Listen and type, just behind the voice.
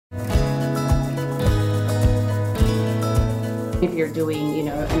If you're doing,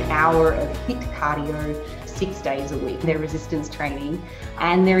 an hour of HIIT cardio 6 days a week, their resistance training,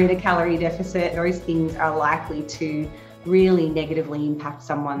 and they're in a calorie deficit, those things are likely to really negatively impact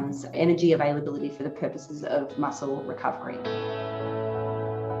someone's energy availability for the purposes of muscle recovery.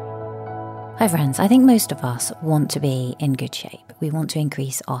 Hi friends, I think most of us want to be in good shape. We want to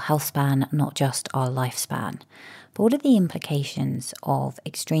increase our health span, not just our lifespan. But what are the implications of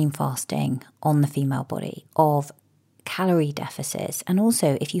extreme fasting on the female body, of calorie deficits, and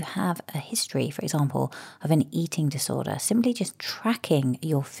also if you have a history, for example, of an eating disorder, simply just tracking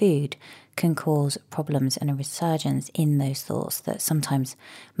your food can cause problems and a resurgence in those thoughts that sometimes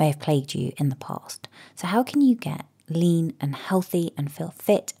may have plagued you in the past. So how can you get lean and healthy and feel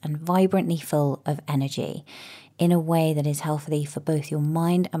fit and vibrantly full of energy in a way that is healthy for both your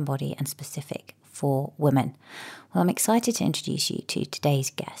mind and body and specific for women? Well, I'm excited to introduce you to today's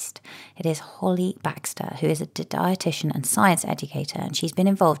guest. It is Holly Baxter, who is a dietitian and science educator, and she's been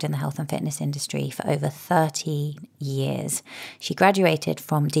involved in the health and fitness industry for over 30 years. She graduated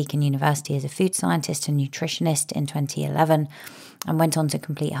from Deakin University as a food scientist and nutritionist in 2011 and went on to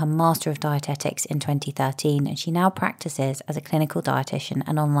complete her Master of Dietetics in 2013, and she now practices as a clinical dietitian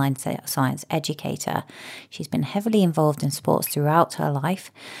and online science educator. She's been heavily involved in sports throughout her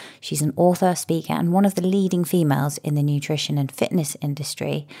life. She's an author, speaker, and one of the leading females in the nutrition and fitness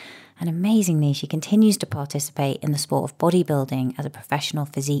industry. And amazingly, she continues to participate in the sport of bodybuilding as a professional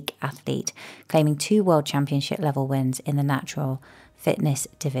physique athlete, claiming 2 world championship level wins in the natural fitness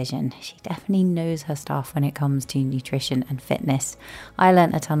division. She definitely knows her stuff when it comes to nutrition and fitness. I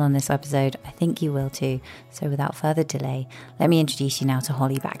learnt a ton on this episode. I think you will too. So without further delay, let me introduce you now to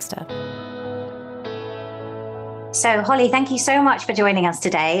Holly Baxter. So Holly, thank you so much for joining us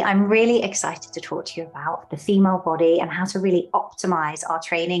today. I'm really excited to talk to you about the female body and how to really optimize our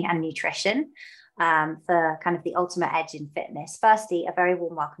training and nutrition for kind of the ultimate edge in fitness. Firstly, a very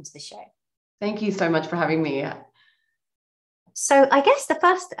warm welcome to the show. Thank you so much for having me. So I guess the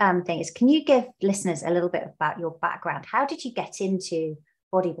first thing is, can you give listeners a little bit about your background? How did you get into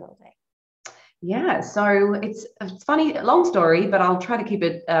bodybuilding? Yeah, so it's funny, long story, but I'll try to keep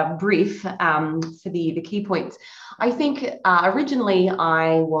it brief for the key points. I think originally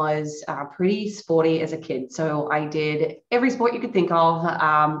I was pretty sporty as a kid. So I did every sport you could think of,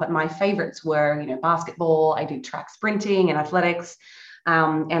 but my favorites were, basketball. I did track sprinting and athletics.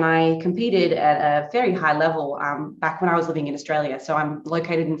 And I competed at a very high level back when I was living in Australia. So I'm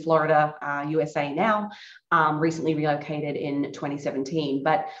located in Florida, USA now, recently relocated in 2017.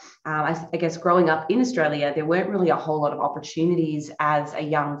 But I guess growing up in Australia, there weren't really a whole lot of opportunities as a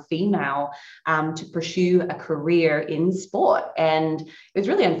young female to pursue a career in sport. And it was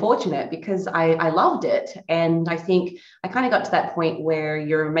really unfortunate because I loved it. And I think I kind of got to that point where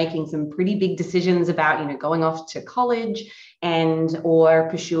you're making some pretty big decisions about, going off to college or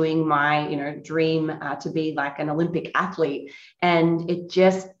pursuing my, dream to be like an Olympic athlete. And it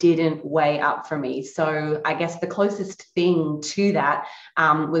just didn't weigh up for me. So I guess the closest thing to that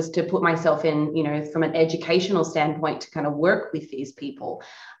was to put myself in, from an educational standpoint to kind of work with these people.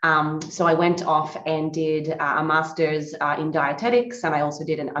 So I went off and did a master's in dietetics, and I also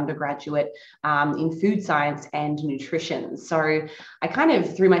did an undergraduate in food science and nutrition. So I kind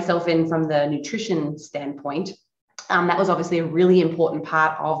of threw myself in from the nutrition standpoint. That was obviously a really important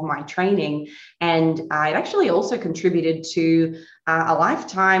part of my training. And it actually also contributed to a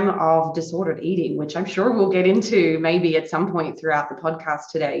lifetime of disordered eating, which I'm sure we'll get into maybe at some point throughout the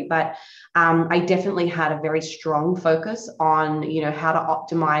podcast today. But I definitely had a very strong focus on, how to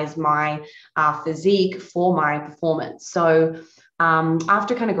optimize my physique for my performance. So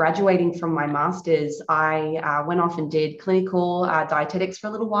after kind of graduating from my master's, I went off and did clinical dietetics for a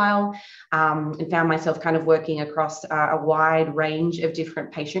little while and found myself kind of working across a wide range of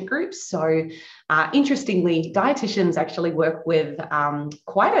different patient groups. So interestingly, dietitians actually work with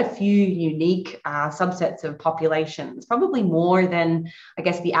quite a few unique subsets of populations, probably more than I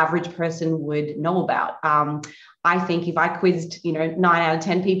guess the average person would know about. I think if I quizzed, 9 out of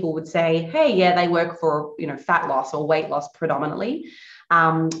 10 people would say, hey, yeah, they work for, fat loss or weight loss predominantly.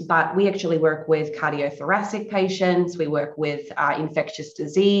 But we actually work with cardiothoracic patients. We work with infectious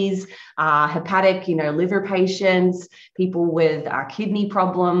disease, hepatic, liver patients, people with kidney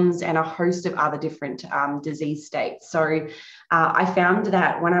problems, and a host of other different disease states. So I found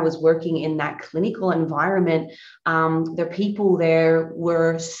that when I was working in that clinical environment, the people there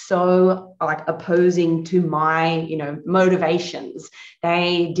were so opposing to my, motivations.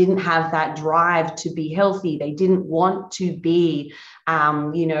 They didn't have that drive to be healthy. They didn't want to be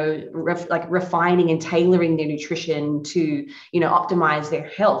refining and tailoring their nutrition to, optimize their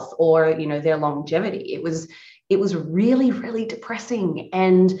health or, their longevity. it was really, really depressing.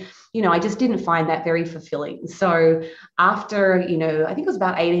 And, I just didn't find that very fulfilling. So after, I think it was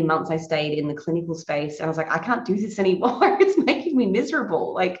about 18 months I stayed in the clinical space, and I was like, I can't do this anymore. It's making me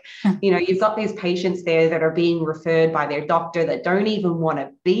miserable. Like, you've got these patients there that are being referred by their doctor that don't even want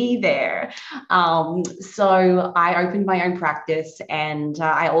to be there. So I opened my own practice, and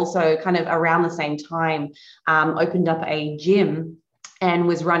I also kind of around the same time opened up a gym and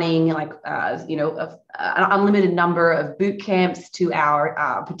was running like, an unlimited number of boot camps to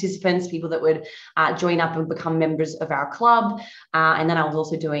our participants, people that would join up and become members of our club. And then I was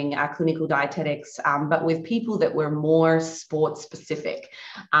also doing clinical dietetics, but with people that were more sports specific.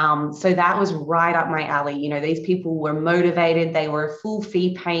 So that was right up my alley. These people were motivated. They were full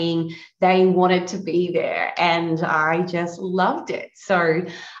fee paying. They wanted to be there. And I just loved it. So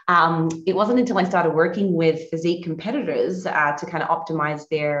it wasn't until I started working with physique competitors to kind of optimize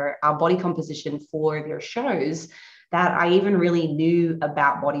their body composition for their shows that I even really knew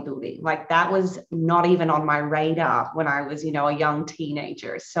about bodybuilding. Like, that was not even on my radar when I was, a young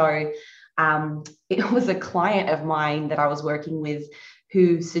teenager. So it was a client of mine that I was working with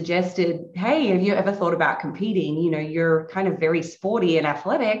who suggested, hey, have you ever thought about competing? You're kind of very sporty and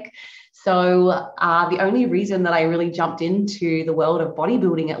athletic. So the only reason that I really jumped into the world of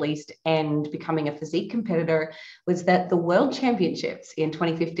bodybuilding, at least, and becoming a physique competitor was that the World Championships in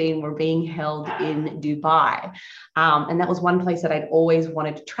 2015 were being held in Dubai. And that was one place that I'd always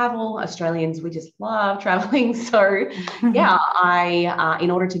wanted to travel. Australians, we just love traveling. So yeah,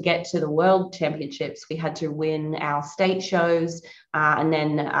 in order to get to the World Championships, we had to win our state shows and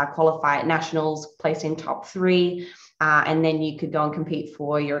then qualify at nationals, place in top 3. And then you could go and compete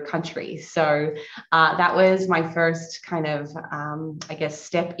for your country. So that was my first kind of,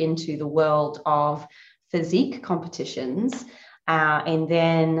 step into the world of physique competitions. And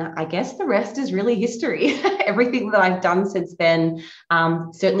then I guess the rest is really history. Everything that I've done since then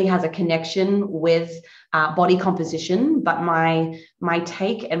certainly has a connection with body composition, but my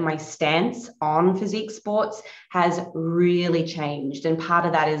take and my stance on physique sports has really changed. And part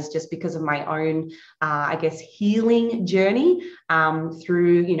of that is just because of my own, healing journey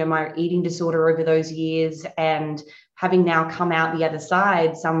through, my eating disorder over those years, and having now come out the other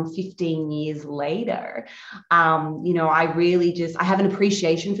side some 15 years later, I have an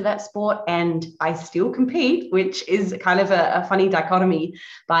appreciation for that sport, and I still compete, which is kind of a funny dichotomy,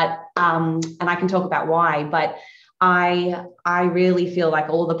 but, and I can talk about why, but I really feel like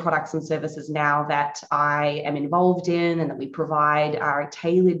all the products and services now that I am involved in and that we provide are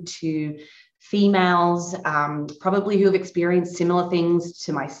tailored to females, probably who have experienced similar things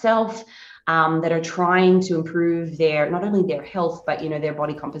to myself, that are trying to improve not only their health, but, their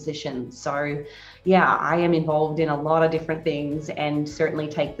body composition. So yeah, I am involved in a lot of different things, and certainly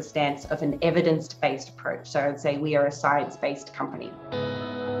take the stance of an evidence-based approach. So I'd say we are a science-based company.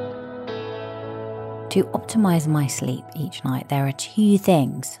 To optimize my sleep each night, there are 2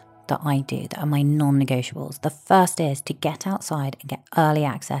 things that I do that are my non-negotiables. The first is to get outside and get early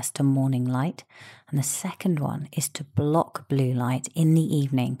access to morning light. And the second one is to block blue light in the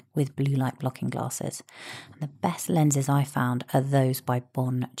evening with blue light blocking glasses. And the best lenses I found are those by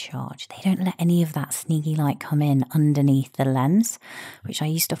Bon Charge. They don't let any of that sneaky light come in underneath the lens, which I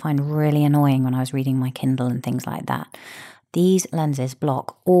used to find really annoying when I was reading my Kindle and things like that. These lenses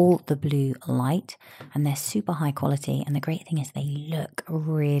block all the blue light, and they're super high quality, and the great thing is they look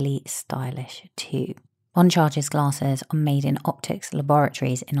really stylish too. Bon Charge's glasses are made in optics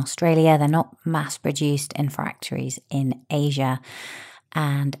laboratories in Australia. They're not mass produced in factories in Asia,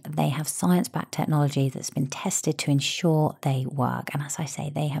 and they have science-backed technology that's been tested to ensure they work. And as I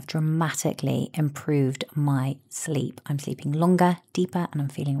say, they have dramatically improved my sleep. I'm sleeping longer, deeper, and I'm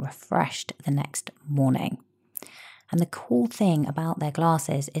feeling refreshed the next morning. And the cool thing about their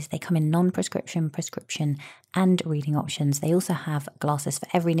glasses is they come in non-prescription, prescription, and reading options. They also have glasses for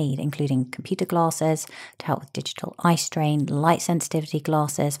every need, including computer glasses to help with digital eye strain, light sensitivity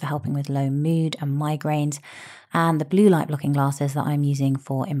glasses for helping with low mood and migraines, and the blue light blocking glasses that I'm using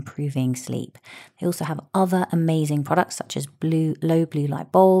for improving sleep. They also have other amazing products such as low blue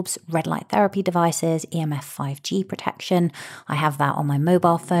light bulbs, red light therapy devices, EMF 5G protection. I have that on my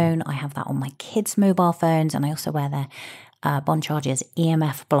mobile phone. I have that on my kids' mobile phones, and I also wear their Bon Charge's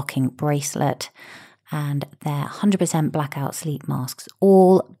EMF blocking bracelet and their 100% blackout sleep masks,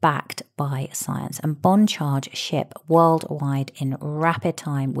 all backed by science. And Bon Charge ship worldwide in rapid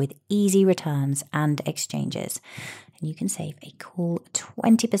time with easy returns and exchanges. And you can save a cool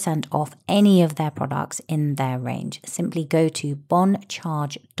 20% off any of their products in their range. Simply go to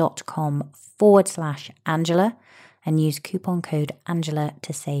boncharge.com/Angela and use coupon code Angela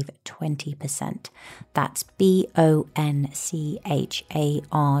to save 20%. That's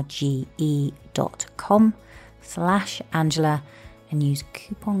BONCHARGE.com/Angela and use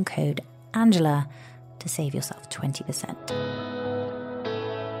coupon code Angela to save yourself 20%.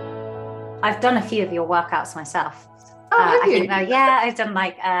 I've done a few of your workouts myself. Have you? I've done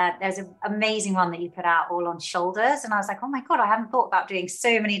there's an amazing one that you put out all on shoulders, and I was like, oh my God, I haven't thought about doing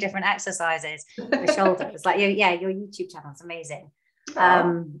so many different exercises for shoulders. Like, your YouTube channel is amazing.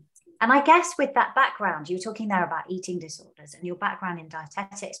 And I guess with that background, you were talking there about eating disorders and your background in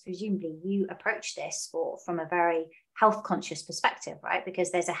dietetics, presumably you approach this sport from a very health conscious perspective, right?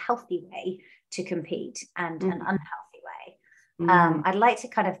 Because there's a healthy way to compete and an unhealthy way. I'd like to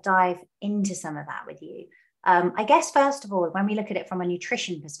kind of dive into some of that with you. I guess, first of all, when we look at it from a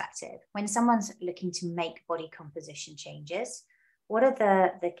nutrition perspective, when someone's looking to make body composition changes, what are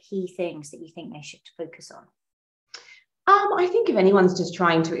the key things that you think they should focus on? I think if anyone's just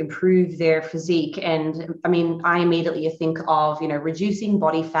trying to improve their physique, and I mean, I immediately think of, reducing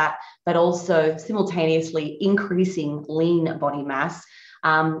body fat, but also simultaneously increasing lean body mass.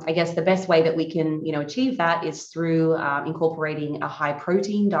 I guess the best way that we can, achieve that is through incorporating a high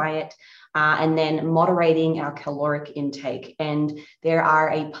protein diet, and then moderating our caloric intake. And there are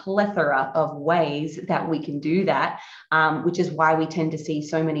a plethora of ways that we can do that, which is why we tend to see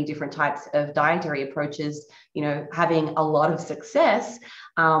so many different types of dietary approaches, having a lot of success.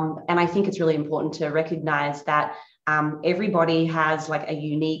 And I think it's really important to recognize that everybody has like a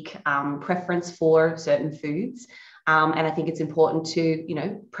unique preference for certain foods. And I think it's important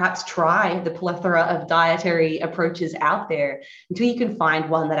to, perhaps try the plethora of dietary approaches out there until you can find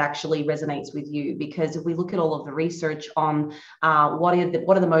one that actually resonates with you. Because if we look at all of the research on what are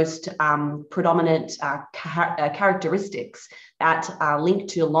the most predominant characteristics that are linked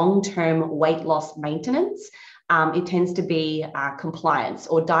to long-term weight loss maintenance, it tends to be compliance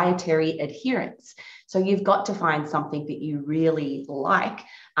or dietary adherence. So you've got to find something that you really like,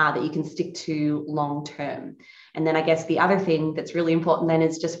 that you can stick to long term. And then I guess the other thing that's really important then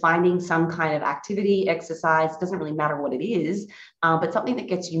is just finding some kind of activity, exercise, doesn't really matter what it is, but something that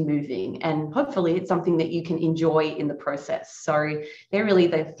gets you moving. And hopefully it's something that you can enjoy in the process. So they're really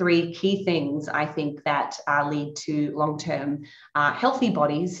the three key things I think that lead to long-term healthy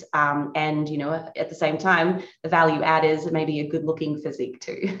bodies. And, at the same time, the value add is maybe a good looking physique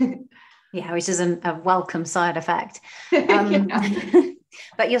too. Yeah, which is a welcome side effect.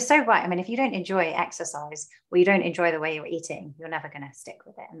 But you're so right. I mean, if you don't enjoy exercise or you don't enjoy the way you're eating, you're never going to stick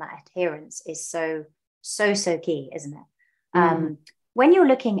with it. And that adherence is so key, isn't it? When you're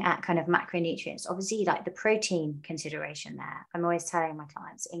looking at kind of macronutrients, obviously like the protein consideration there, I'm always telling my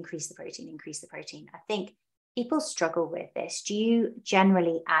clients, increase the protein. I think people struggle with this. Do you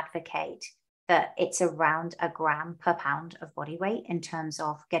generally advocate that it's around a gram per pound of body weight in terms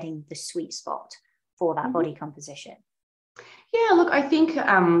of getting the sweet spot for that body composition? Yeah, look, I think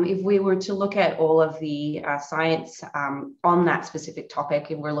if we were to look at all of the science on that specific topic,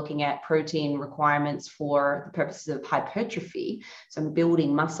 and we're looking at protein requirements for the purposes of hypertrophy, so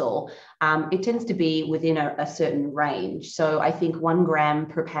building muscle, it tends to be within a certain range. So I think 1 gram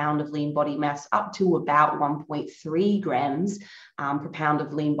per pound of lean body mass up to about 1.3 grams per pound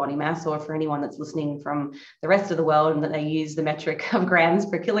of lean body mass, or for anyone that's listening from the rest of the world and that they use the metric of grams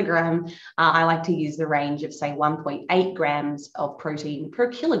per kilogram, I like to use the range of say 1.8 grams of protein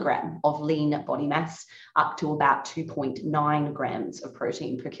per kilogram of lean body mass, up to about 2.9 grams of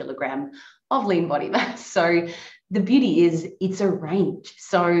protein per kilogram of lean body mass. So the beauty is it's a range.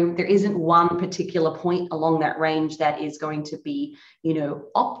 So there isn't one particular point along that range that is going to be,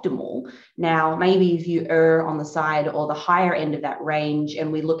 optimal. Now, maybe if you err on the side or the higher end of that range,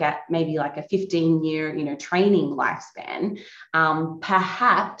 and we look at maybe like a 15-year, training lifespan,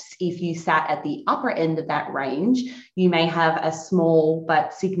 perhaps if you sat at the upper end of that range, you may have a small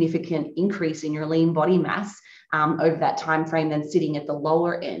but significant increase in your lean body mass over that time frame than sitting at the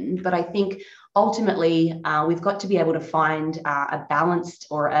lower end. But I think ultimately, we've got to be able to find a balanced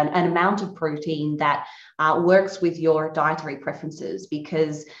or an amount of protein that works with your dietary preferences,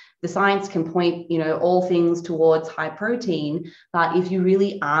 because the science can point, all things towards high protein, but if you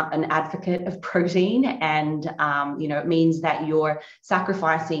really aren't an advocate of protein and, it means that you're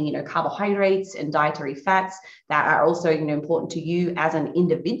sacrificing, carbohydrates and dietary fats that are also, important to you as an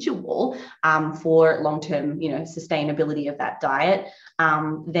individual for long-term, sustainability of that diet,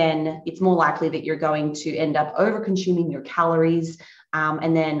 then it's more likely that you're going to end up over-consuming your calories.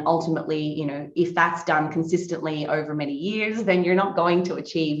 And then ultimately, if that's done consistently over many years, then you're not going to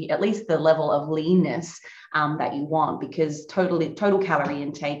achieve at least the level of leanness that you want, because total calorie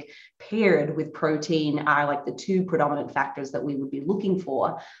intake paired with protein are like the two predominant factors that we would be looking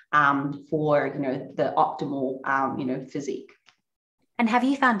for, the optimal, physique. And have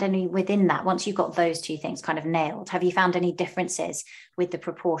you found any within that, once you've got those two things kind of nailed, have you found any differences with the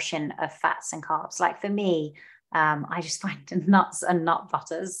proportion of fats and carbs? Like for me, I just find nuts and nut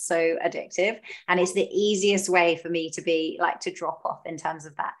butters so addictive. And it's the easiest way for me to drop off in terms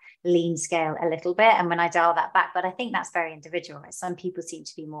of that lean scale a little bit. And when I dial that back, but I think that's very individual, right? Some people seem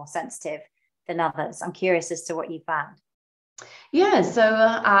to be more sensitive than others. I'm curious as to what you found. Yeah, so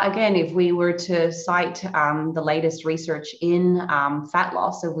again, if we were to cite the latest research in fat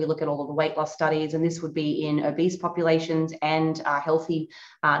loss, so if we look at all of the weight loss studies, and this would be in obese populations and healthy,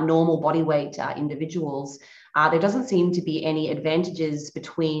 normal body weight individuals, there doesn't seem to be any advantages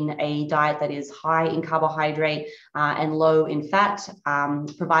between a diet that is high in carbohydrate and low in fat,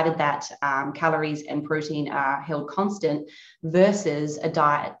 provided that calories and protein are held constant, versus a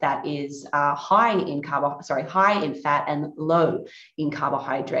diet that is high in fat and low in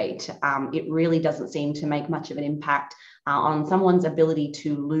carbohydrate. It really doesn't seem to make much of an impact on someone's ability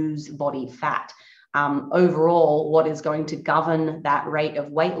to lose body fat. Overall, what is going to govern that rate of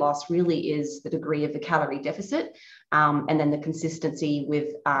weight loss really is the degree of the calorie deficit, and then the consistency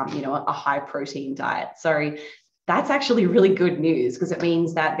with, a high protein diet. So that's actually really good news, because it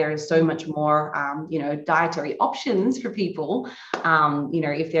means that there is so much more, dietary options for people,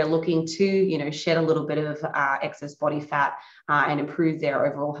 if they're looking to, shed a little bit of excess body fat and improve their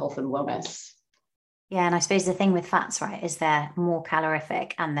overall health and wellness. Yeah, and I suppose the thing with fats, right, is they're more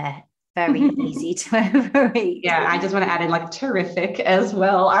calorific and they're very easy to overeat. Yeah, I just want to add in like terrific as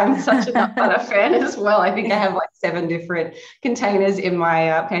well. I'm such a nut butter fan as well. I think I have like 7 different containers in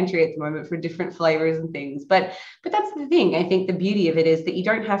my pantry at the moment for different flavors and things. But that's the thing. I think the beauty of it is that you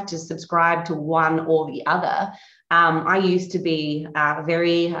don't have to subscribe to one or the other. I used to be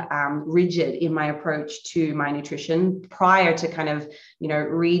very rigid in my approach to my nutrition prior to kind of,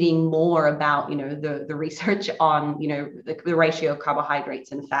 reading more about, the research on, the ratio of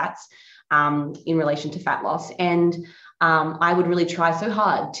carbohydrates and fats in relation to fat loss. And I would really try so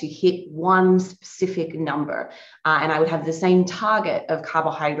hard to hit one specific number. And I would have the same target of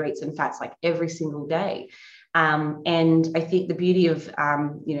carbohydrates and fats like every single day. And I think the beauty of,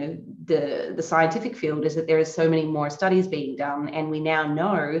 the scientific field is that there is so many more studies being done, and we now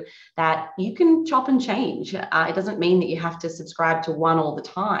know that you can chop and change. It doesn't mean that you have to subscribe to one all the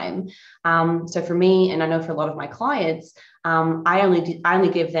time. So for me, and I know for a lot of my clients, I only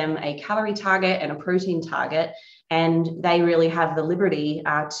give them a calorie target and a protein target, and they really have the liberty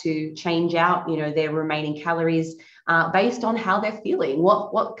to change out, their remaining calories based on how they're feeling.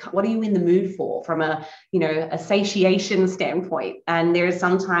 What are you in the mood for from a satiation standpoint? And there are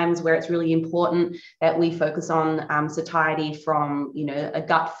some times where it's really important that we focus on satiety from, a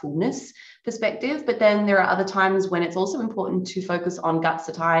gut fullness perspective. But then there are other times when it's also important to focus on gut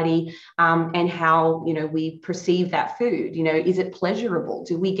satiety and how, we perceive that food. Is it pleasurable?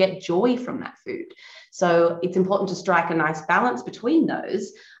 Do we get joy from that food? So it's important to strike a nice balance between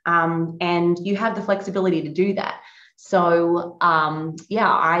those. And you have the flexibility to do that. So,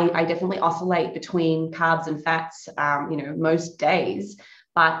 I definitely oscillate between carbs and fats, most days.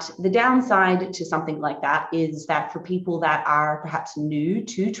 But the downside to something like that is that for people that are perhaps new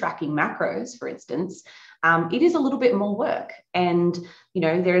to tracking macros, for instance, it is a little bit more work. And,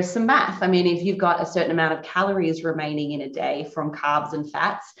 there is some math. I mean, if you've got a certain amount of calories remaining in a day from carbs and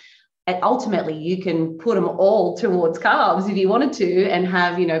fats, and ultimately you can put them all towards carbs if you wanted to, and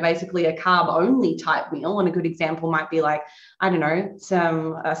have, basically a carb only type meal. And a good example might be like, I don't know,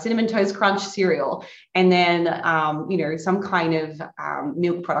 some Cinnamon Toast Crunch cereal, and then, some kind of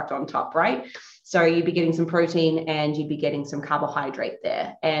milk product on top, right? So you'd be getting some protein and you'd be getting some carbohydrate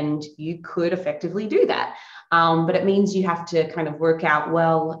there, and you could effectively do that. But it means you have to kind of work out,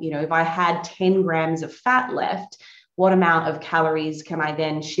 well, if I had 10 grams of fat left, what amount of calories can I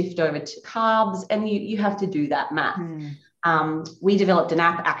then shift over to carbs? And you have to do that math. We developed an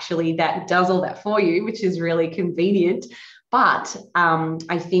app actually that does all that for you, which is really convenient. But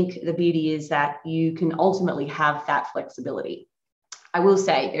I think the beauty is that you can ultimately have that flexibility. I will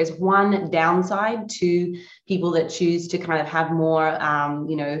say there's one downside to people that choose to kind of have more,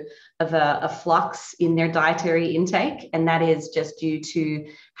 of a flux in their dietary intake. And that is just due to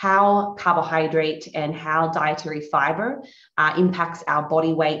how carbohydrate and how dietary fiber impacts our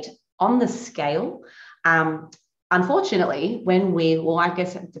body weight on the scale. unfortunately, well, I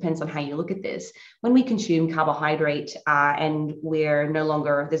guess it depends on how you look at this. When we consume carbohydrate and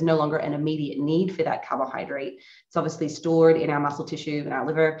there's no longer an immediate need for that carbohydrate, it's obviously stored in our muscle tissue and our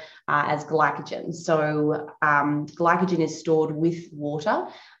liver as glycogen. So glycogen is stored with water.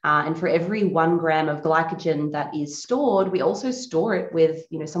 And for every 1 gram of glycogen that is stored, we also store it with,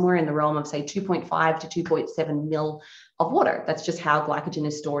 somewhere in the realm of, say, 2.5 to 2.7 mil of water. That's just how glycogen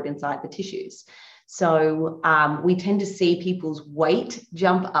is stored inside the tissues. So we tend to see people's weight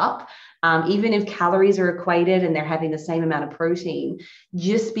jump up, even if calories are equated and they're having the same amount of protein,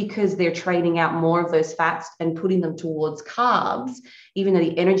 just because they're trading out more of those fats and putting them towards carbs. Even though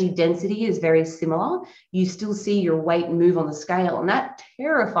the energy density is very similar, you still see your weight move on the scale. And that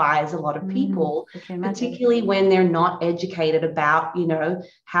terrifies a lot of people, particularly when they're not educated about,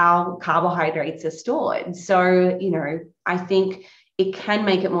 how carbohydrates are stored. So, I think it can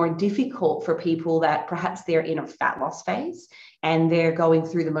make it more difficult for people that perhaps they're in a fat loss phase and they're going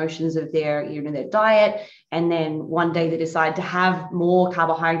through the motions of their diet. And then one day they decide to have more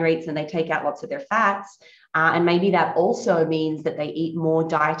carbohydrates and they take out lots of their fats. And maybe that also means that they eat more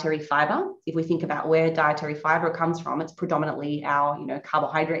dietary fiber. If we think about where dietary fiber comes from, it's predominantly our,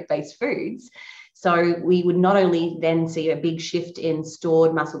 carbohydrate-based foods. So we would not only then see a big shift in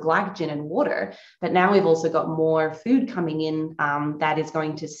stored muscle glycogen and water, but now we've also got more food coming in that is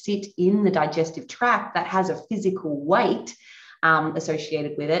going to sit in the digestive tract that has a physical weight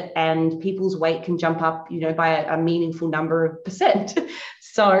associated with it, and people's weight can jump up, by a meaningful number of percent.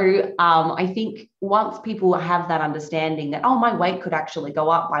 So I think once people have that understanding that, my weight could actually go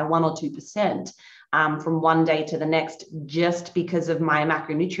up by 1 or 2%, from one day to the next, just because of my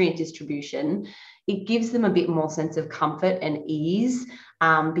macronutrient distribution, it gives them a bit more sense of comfort and ease,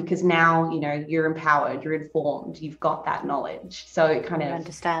 because now, you're empowered, you're informed, you've got that knowledge. So it kind of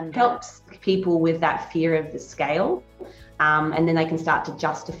helps people with that fear of the scale. And then they can start to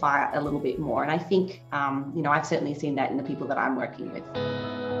justify it a little bit more. And I think, I've certainly seen that in the people that I'm working with.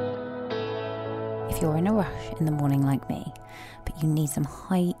 If you're in a rush in the morning like me, but you need some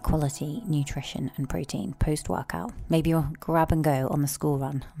high quality nutrition and protein post-workout, maybe you're grab and go on the school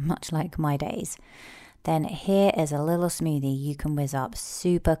run, much like my days, then here is a little smoothie you can whiz up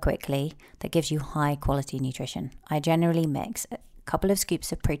super quickly that gives you high quality nutrition. I generally mix a couple of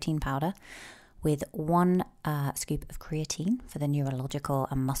scoops of protein powder with 1 scoop of creatine for the neurological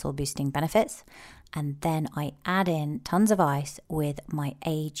and muscle boosting benefits. And then I add in tons of ice with my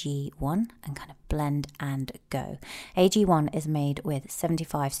AG1 and kind of blend and go. AG1 is made with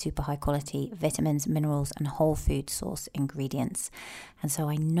 75 super high quality vitamins, minerals, and whole food source ingredients. And so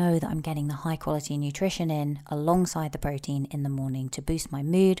I know that I'm getting the high quality nutrition in alongside the protein in the morning to boost my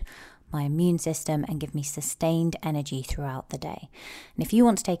mood, my immune system, and give me sustained energy throughout the day. And if you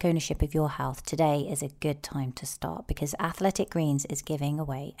want to take ownership of your health, today is a good time to start, because Athletic Greens is giving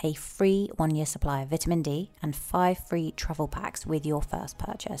away a free 1-year supply of vitamin D and 5 free travel packs with your first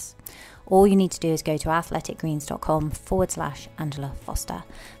purchase. All you need to do is go to athleticgreens.com/Angela Foster.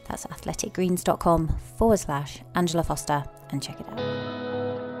 That's athleticgreens.com/Angela Foster and check it out.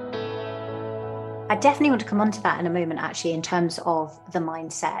 I definitely want to come on to that in a moment, actually, in terms of the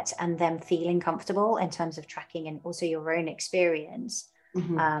mindset and them feeling comfortable in terms of tracking, and also your own experience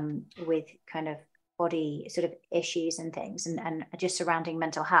with kind of body sort of issues and things, and just surrounding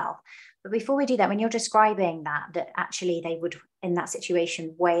mental health. But before we do that, when you're describing that actually they would, in that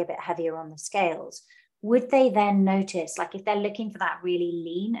situation, weigh a bit heavier on the scales, would they then notice, like if they're looking for that really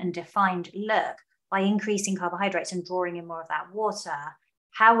lean and defined look, by increasing carbohydrates and drawing in more of that water,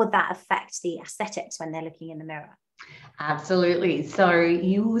 how would that affect the aesthetics when they're looking in the mirror? Absolutely. So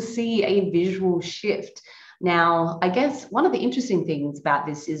you will see a visual shift. Now, I guess one of the interesting things about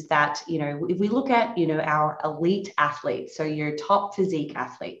this is that, if we look at, our elite athletes, so your top physique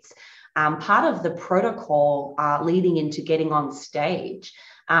athletes, part of the protocol leading into getting on stage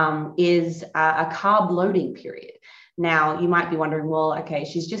is a carb loading period. Now, you might be wondering, well, okay,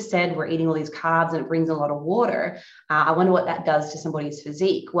 she's just said we're eating all these carbs and it brings a lot of water. I wonder what that does to somebody's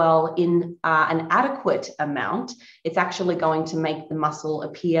physique. Well, in an adequate amount, it's actually going to make the muscle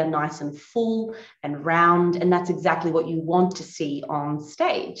appear nice and full and round. And that's exactly what you want to see on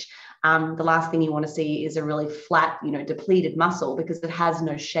stage. The last thing you want to see is a really flat, depleted muscle, because it has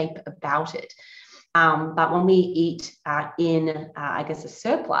no shape about it. But when we eat I guess, a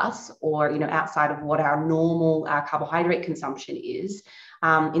surplus, or, outside of what our normal carbohydrate consumption is,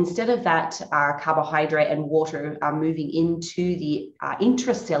 instead of that carbohydrate and water moving into the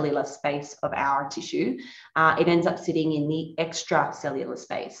intracellular space of our tissue, it ends up sitting in the extracellular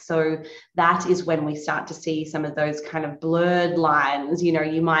space. So that is when we start to see some of those kind of blurred lines.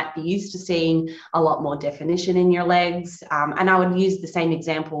 You might be used to seeing a lot more definition in your legs. And I would use the same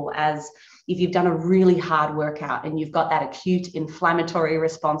example as if you've done a really hard workout and you've got that acute inflammatory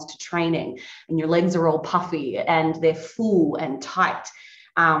response to training and your legs are all puffy and they're full and tight.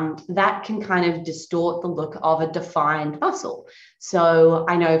 That can kind of distort the look of a defined muscle. So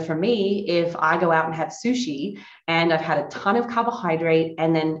I know for me, if I go out and have sushi and I've had a ton of carbohydrate,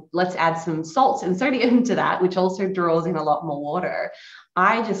 and then let's add some salts and sodium to that, which also draws in a lot more water,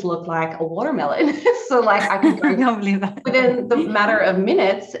 I just look like a watermelon. So like I can go within the matter of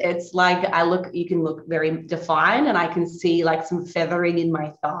minutes, it's like you can look very defined, and I can see like some feathering in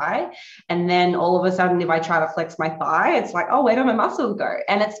my thigh. And then all of a sudden, if I try to flex my thigh, it's like, oh, where do my muscles go?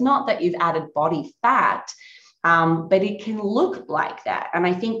 And it's not that you've added body fat, but it can look like that. And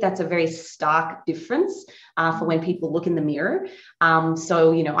I think that's a very stark difference for when people look in the mirror.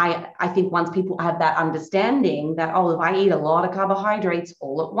 So, I think once people have that understanding that, oh, if I eat a lot of carbohydrates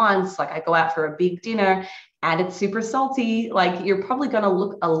all at once, like I go out for a big dinner and it's super salty, like you're probably going to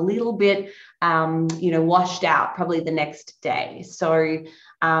look a little bit, washed out probably the next day. So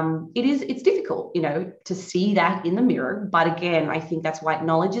it's difficult, to see that in the mirror. But again, I think that's why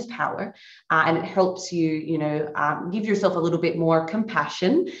knowledge is power. And it helps you, give yourself a little bit more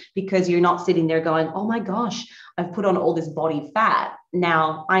compassion, because you're not sitting there going, oh my gosh, I've put on all this body fat.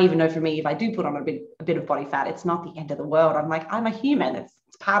 Now, I even know for me, if I do put on a bit of body fat, it's not the end of the world. I'm like, I'm a human. It's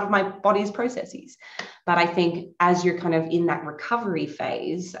part of my body's processes. But I think as you're kind of in that recovery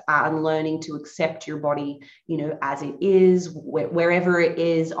phase and learning to accept your body, as it is, wherever it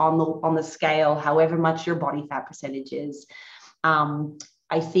is on the scale, however much your body fat percentage is,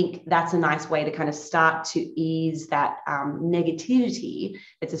 I think that's a nice way to kind of start to ease that negativity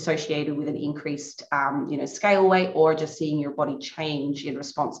that's associated with an increased, scale weight, or just seeing your body change in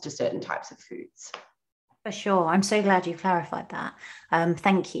response to certain types of foods. For sure. I'm so glad you clarified that.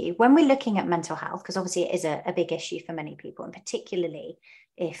 Thank you. When we're looking at mental health, because obviously it is a big issue for many people, and particularly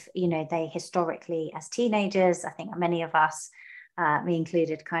if, they historically, as teenagers, I think many of us, me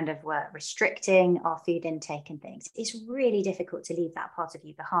included, kind of were restricting our food intake and things. It's really difficult to leave that part of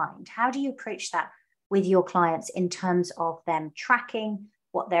you behind. How do you approach that with your clients in terms of them tracking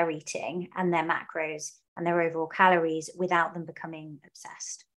what they're eating and their macros and their overall calories without them becoming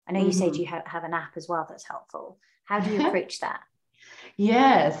obsessed? I know you said you have an app as well that's helpful. How do you approach that?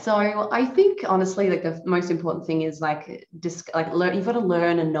 Yeah, so I think honestly, like the most important thing is you've got to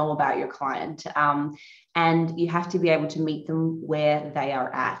learn and know about your client, and you have to be able to meet them where they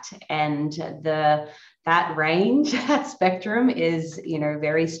are at. And that range, that spectrum is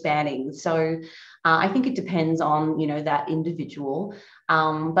very spanning. So I think it depends on that individual.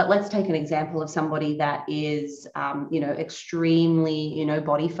 But let's take an example of somebody that is extremely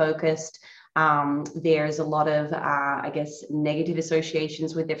body focused. There's a lot of, negative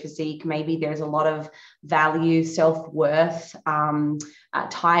associations with their physique. Maybe there's a lot of value, self-worth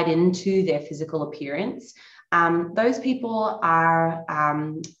tied into their physical appearance. Those people are,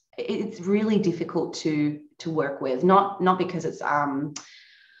 it's really difficult to work with, not because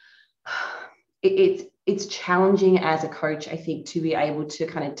it's challenging as a coach, I think, to be able to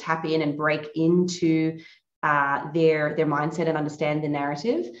kind of tap in and break into their mindset and understand the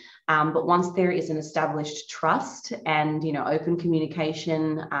narrative. But once there is an established trust and open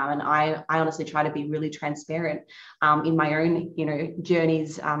communication, and I honestly try to be really transparent in my own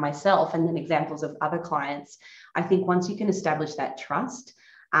journeys myself, and then examples of other clients. I think once you can establish that trust,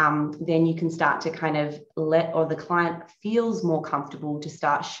 then you can start to kind of the client feels more comfortable to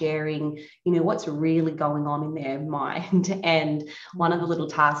start sharing, what's really going on in their mind. And one of the little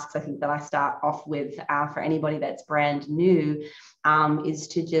tasks I think that I start off with for anybody that's brand new is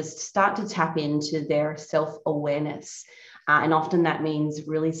to just start to tap into their self-awareness. And often that means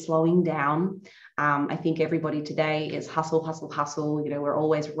really slowing down. I think everybody today is hustle, hustle, hustle. We're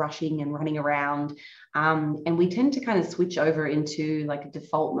always rushing and running around. And we tend to kind of switch over into like a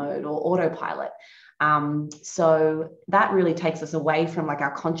default mode or autopilot. So that really takes us away from like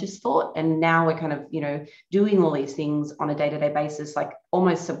our conscious thought. And now we're kind of, doing all these things on a day-to-day basis, like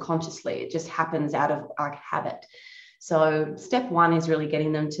almost subconsciously. It just happens out of our habit. So step one is really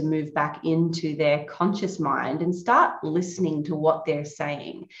getting them to move back into their conscious mind and start listening to what they're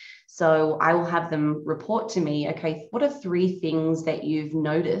saying. So I will have them report to me, okay, what are 3 things that you've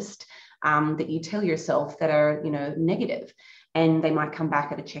noticed that you tell yourself that are, negative. And they might come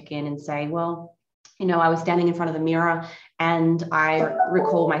back at a check-in and say, well, I was standing in front of the mirror and I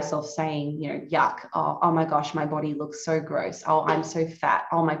recall myself saying, yuck, oh my gosh, my body looks so gross. Oh, I'm so fat.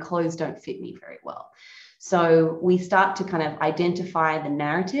 Oh, my clothes don't fit me very well. So we start to kind of identify the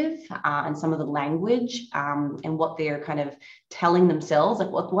narrative and some of the language and what they're kind of telling themselves,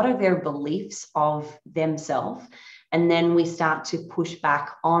 like what are their beliefs of themselves. And then we start to push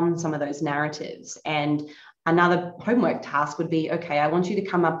back on some of those narratives. And another homework task would be, okay, I want you to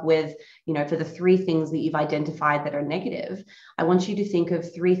come up with, for the 3 things that you've identified that are negative, I want you to think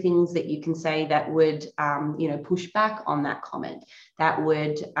of 3 things that you can say that would, push back on that comment, that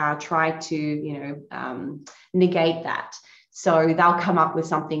would try to, negate that. So they'll come up with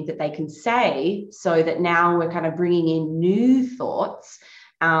something that they can say so that now we're kind of bringing in new thoughts.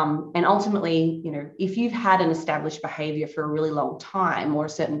 And ultimately, if you've had an established behavior for a really long time or a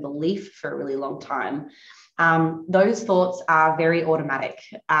certain belief for a really long time, those thoughts are very automatic.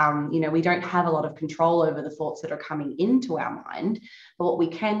 We don't have a lot of control over the thoughts that are coming into our mind, but what we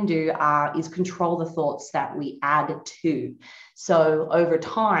can do is control the thoughts that we add to. So over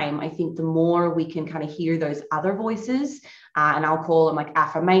time, I think the more we can kind of hear those other voices, and I'll call them like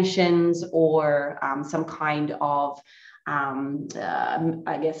affirmations or some kind of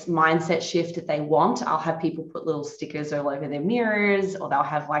I guess mindset shift that they want. I'll have people put little stickers all over their mirrors, or they'll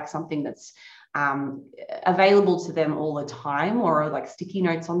have like something that's available to them all the time, or like sticky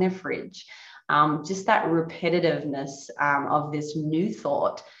notes on their fridge. Just that repetitiveness of this new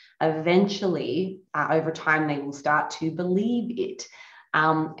thought, eventually over time they will start to believe it.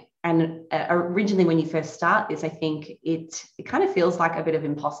 And originally when you first start this, I think it kind of feels like a bit of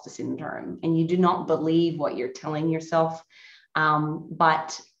imposter syndrome, and you do not believe what you're telling yourself.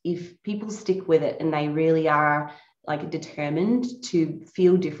 But if people stick with it and they really are like determined to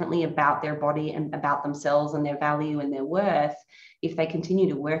feel differently about their body and about themselves and their value and their worth, if they continue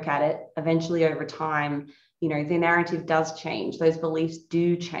to work at it, eventually over time, their narrative does change. Those beliefs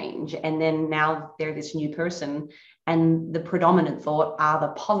do change. And then now they're this new person, and the predominant thought are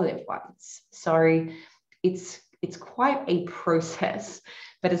the positive ones. So it's quite a process.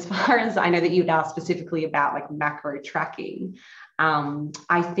 But as far as I know that you'd asked specifically about like macro tracking,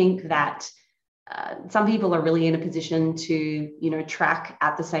 I think that some people are really in a position to, track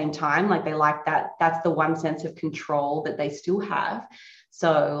at the same time. Like they like that. That's the one sense of control that they still have.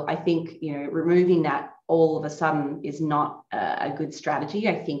 So I think, removing that all of a sudden is not a good strategy.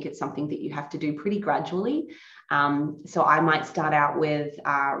 I think it's something that you have to do pretty gradually. So I might start out with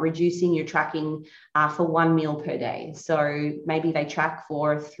reducing your tracking for 1 meal per day. So maybe they track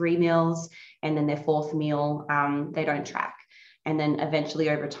for 3 meals, and then their 4th meal, they don't track. And then eventually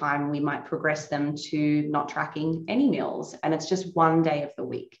over time, we might progress them to not tracking any meals. And it's just 1 day of the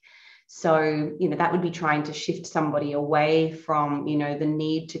week. So, that would be trying to shift somebody away from, the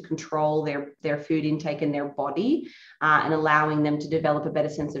need to control their food intake and their body, and allowing them to develop a better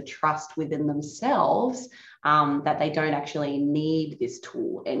sense of trust within themselves, that they don't actually need this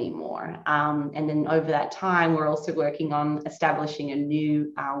tool anymore. And then over that time, we're also working on establishing a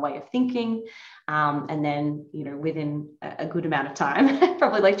new way of thinking. And then, within a good amount of time,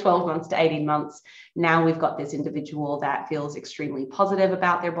 probably like 12 months to 18 months, now we've got this individual that feels extremely positive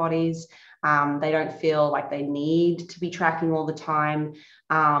about their bodies. They don't feel like they need to be tracking all the time.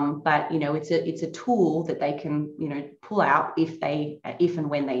 But, it's a tool that they can, pull out if and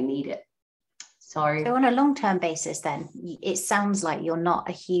when they need it. So on a long-term basis, then it sounds like you're not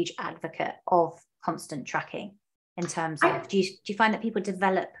a huge advocate of constant tracking in terms of, do you find that people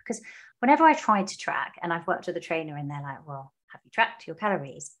develop, because whenever I try to track, and I've worked with a trainer and they're like, well, have you tracked your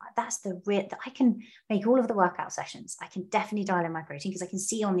calories? That's the real, I can make all of the workout sessions. I can definitely dial in my protein because I can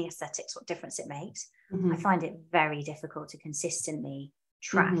see on the aesthetics what difference it makes. Mm-hmm. I find it very difficult to consistently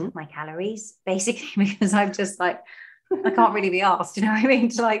track my calories, basically, because I'm just like, I can't really be asked,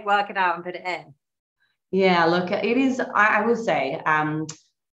 to like work it out and put it in. Yeah, look, it is, I will say,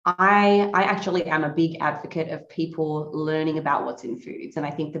 I actually am a big advocate of people learning about what's in foods. And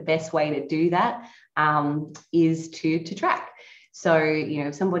I think the best way to do that is to track. So,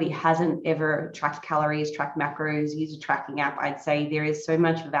 if somebody hasn't ever tracked calories, tracked macros, used a tracking app, I'd say there is so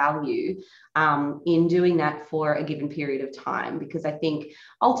much value in doing that for a given period of time, because I think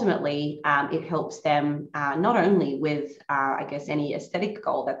ultimately it helps them not only with, I guess, any aesthetic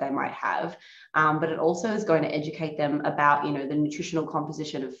goal that they might have, but it also is going to educate them about, the nutritional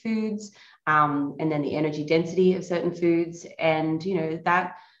composition of foods, and then the energy density of certain foods. And,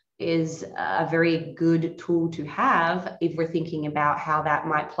 that is a very good tool to have if we're thinking about how that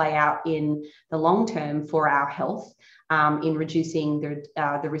might play out in the long term for our health, in reducing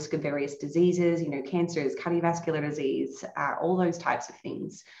the risk of various diseases, cancers, cardiovascular disease, all those types of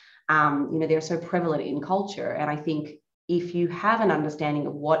things. They're so prevalent in culture. And I think if you have an understanding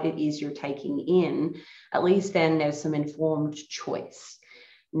of what it is you're taking in, at least then there's some informed choice.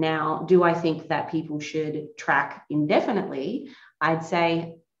 Now, do I think that people should track indefinitely? I'd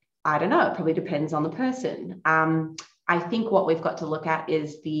say, I don't know, it probably depends on the person. I think what we've got to look at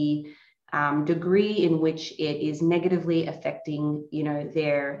is the degree in which it is negatively affecting,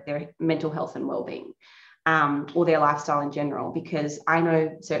 their mental health and well-being, or their lifestyle in general. Because I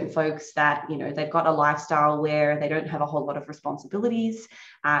know certain folks that, they've got a lifestyle where they don't have a whole lot of responsibilities.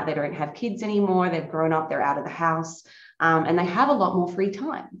 They don't have kids anymore. They've grown up, they're out of the house, and they have a lot more free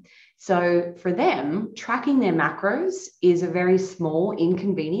time. So for them, tracking their macros is a very small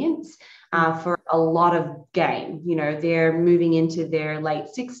inconvenience for a lot of gain. They're moving into their late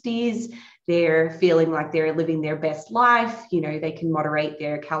 60s. They're feeling like they're living their best life. They can moderate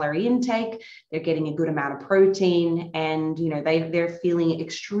their calorie intake. They're getting a good amount of protein, and, they're feeling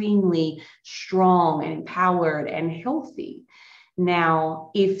extremely strong and empowered and healthy.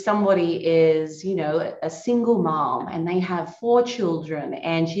 Now, if somebody is, a single mom and they have 4 children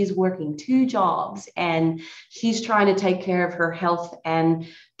and she's working 2 jobs and she's trying to take care of her health, and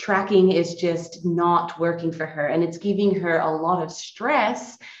tracking is just not working for her and it's giving her a lot of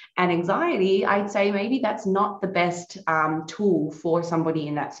stress and anxiety, I'd say maybe that's not the best tool for somebody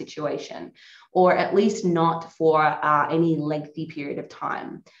in that situation, or at least not for any lengthy period of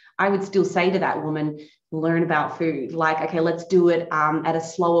time. I would still say to that woman, learn about food. Like, okay, let's do it at a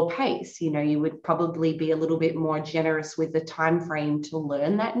slower pace. You would probably be a little bit more generous with the time frame to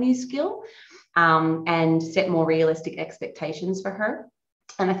learn that new skill, and set more realistic expectations for her.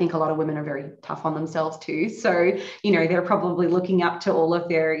 And I think a lot of women are very tough on themselves too. So, they're probably looking up to all of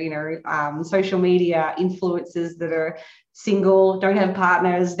their, social media influencers that are single, don't have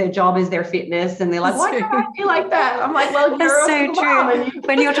partners, their job is their fitness. And they're like, why can't I be like that? I'm like, well, you're so true.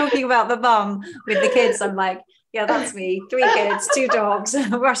 When you're talking about the mum with the kids, I'm like, yeah, that's me. 3 kids, 2 dogs,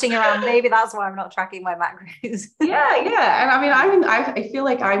 rushing around. Maybe that's why I'm not tracking my macros. Yeah. And I mean, I feel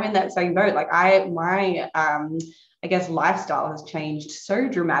like I'm in that same boat. Like I guess lifestyle has changed so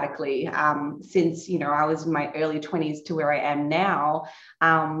dramatically since, I was in my early 20s to where I am now.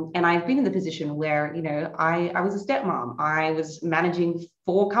 And I've been in the position where, I was a stepmom. I was managing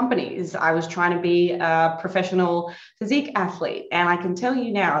 4 companies. I was trying to be a professional physique athlete. And I can tell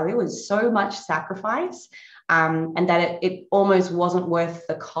you now, there was so much sacrifice, and that it almost wasn't worth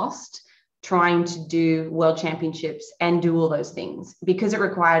the cost trying to do world championships and do all those things, because it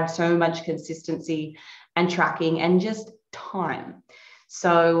required so much consistency and tracking and just time.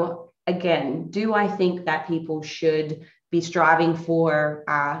 So again, do I think that people should be striving for,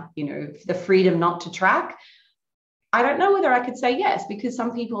 the freedom not to track? I don't know whether I could say yes, because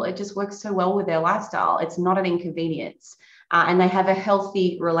some people, it just works so well with their lifestyle. It's not an inconvenience, and they have a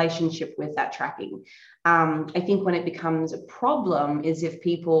healthy relationship with that tracking. I think when it becomes a problem is if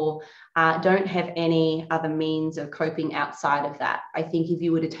people don't have any other means of coping outside of that. I think if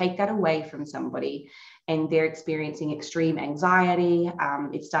you were to take that away from somebody and they're experiencing extreme anxiety,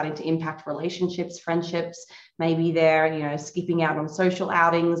 it's starting to impact relationships, friendships. Maybe they're, skipping out on social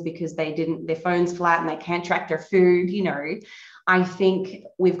outings because their phone's flat and they can't track their food. I think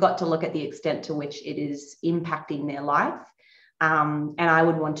we've got to look at the extent to which it is impacting their life. And I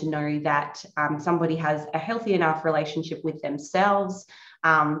would want to know that somebody has a healthy enough relationship with themselves,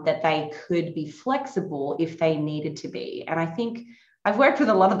 that they could be flexible if they needed to be. And I think I've worked with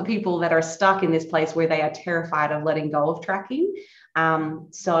a lot of the people that are stuck in this place where they are terrified of letting go of tracking.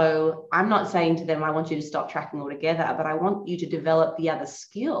 So I'm not saying to them, I want you to stop tracking altogether, but I want you to develop the other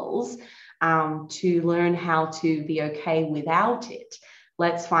skills to learn how to be okay without it.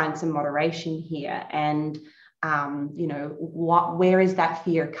 Let's find some moderation here. And where is that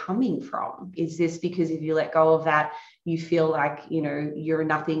fear coming from? Is this because if you let go of that, you feel like, you're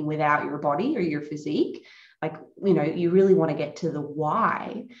nothing without your body or your physique? Like, you really want to get to the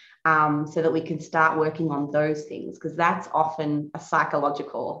why, so that we can start working on those things, because that's often a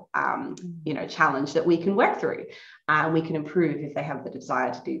psychological, challenge that we can work through, and we can improve if they have the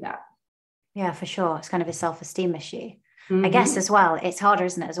desire to do that. Yeah, for sure. It's kind of a self-esteem issue. I guess as well, it's harder,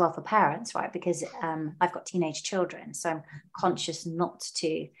 isn't it, as well for parents, right? Because I've got teenage children, so I'm conscious not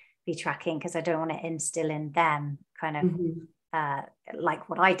to be tracking because I don't want to instill in them kind of like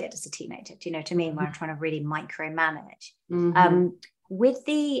what I did as a teenager, do you know what I mean? Where I'm trying to really micromanage. With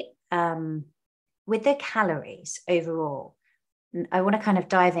the calories overall, I want to kind of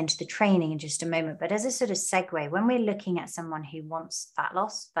dive into the training in just a moment, but as a sort of segue, when we're looking at someone who wants fat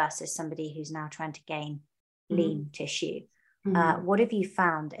loss versus somebody who's now trying to gain lean tissue, what have you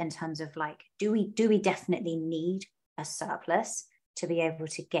found in terms of like, do we definitely need a surplus to be able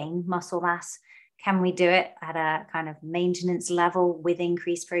to gain muscle mass? Can we do it at a kind of maintenance level with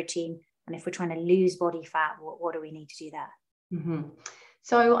increased protein? And if we're trying to lose body fat, what do we need to do there?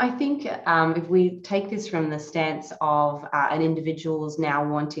 So I think if we take this from the stance of an individual's now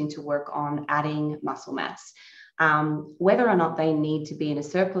wanting to work on adding muscle mass, whether or not they need to be in a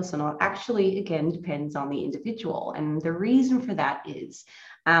surplus or not, actually, again, depends on the individual. And the reason for that is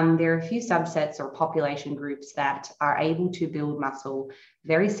there are a few subsets or population groups that are able to build muscle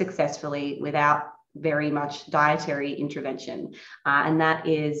very successfully without very much dietary intervention. And that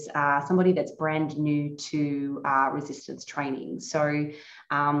is somebody that's brand new to resistance training. So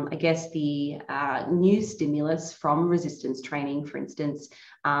I guess the new stimulus from resistance training, for instance,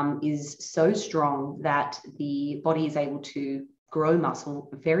 is so strong that the body is able to grow muscle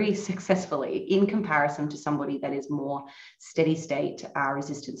very successfully in comparison to somebody that is more steady state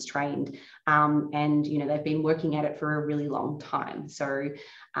resistance trained. And, you know, they've been working at it for a really long time. So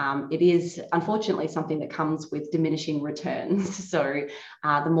it is unfortunately something that comes with diminishing returns. So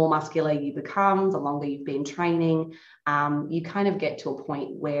the more muscular you become, the longer you've been training, you kind of get to a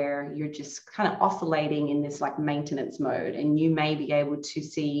point where you're just kind of oscillating in this like maintenance mode, and you may be able to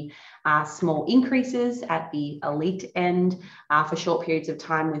see small increases at the elite end for short periods of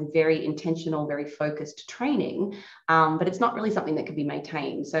time with very intentional, very focused training, but it's not really something that can be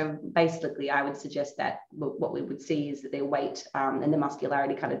maintained. So basically, I would suggest that what we would see is that their weight and the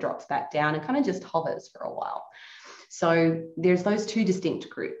muscularity kind of drops back down and kind of just hovers for a while. So there's those two distinct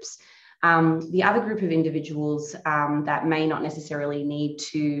groups. The other group of individuals that may not necessarily need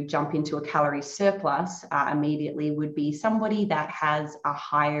to jump into a calorie surplus immediately would be somebody that has a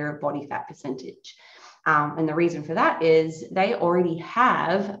higher body fat percentage. And the reason for that is they already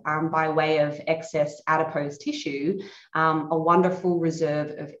have, by way of excess adipose tissue, a wonderful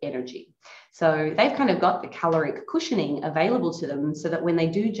reserve of energy. So they've kind of got the caloric cushioning available to them so that when they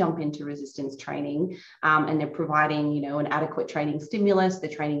do jump into resistance training and they're providing, you know, an adequate training stimulus,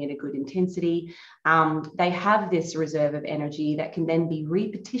 they're training at a good intensity, they have this reserve of energy that can then be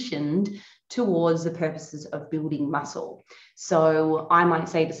repetitioned towards the purposes of building muscle. So I might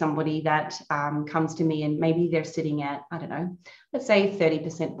say to somebody that comes to me and maybe they're sitting at, I don't know, let's say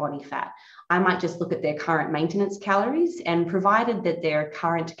 30% body fat. I might just look at their current maintenance calories, and provided that their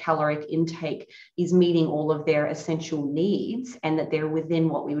current caloric intake is meeting all of their essential needs and that they're within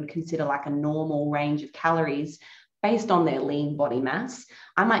what we would consider like a normal range of calories based on their lean body mass,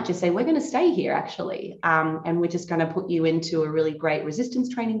 I might just say, we're going to stay here actually. And we're just going to put you into a really great resistance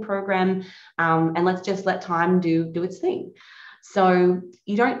training program. And let's just let time do its thing. So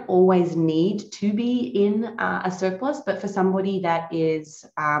you don't always need to be in a surplus, but for somebody that is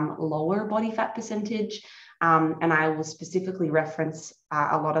lower body fat percentage, and I will specifically reference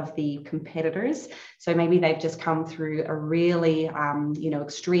a lot of the competitors. So maybe they've just come through a really,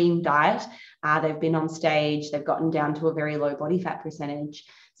 extreme diet. They've been on stage, they've gotten down to a very low body fat percentage.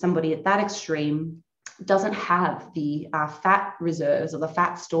 Somebody at that extreme doesn't have the fat reserves or the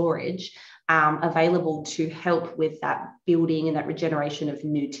fat storage available to help with that building and that regeneration of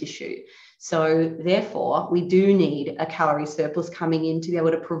new tissue. So therefore, we do need a calorie surplus coming in to be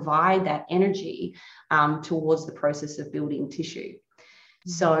able to provide that energy towards the process of building tissue.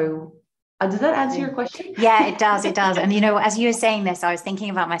 So does that answer your question? Yeah, it does. It does. And, you know, as you were saying this, I was thinking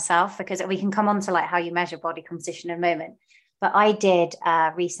about myself, because we can come on to like how you measure body composition in a moment. But I did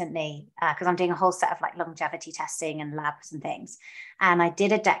recently, because I'm doing a whole set of like longevity testing and labs and things. And I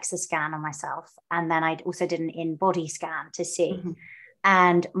did a DEXA scan on myself. And then I also did an in-body scan to see. Mm-hmm.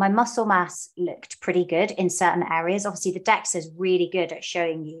 And my muscle mass looked pretty good in certain areas. Obviously, the DEXA is really good at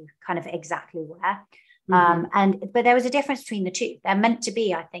showing you kind of exactly where. Mm-hmm. But there was a difference between the two. They're meant to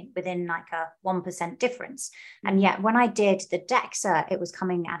be, I think, within like a 1% difference. And yet when I did the DEXA, it was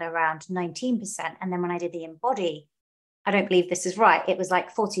coming at around 19%. And then when I did the in-body, I don't believe this is right, it was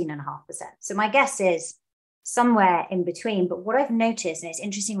like 14.5%. So my guess is somewhere in between. But what I've noticed, and it's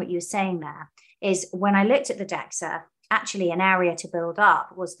interesting what you were saying there, is when I looked at the DEXA, actually an area to build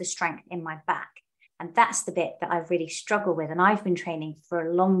up was the strength in my back. And that's the bit that I've really struggled with. And I've been training for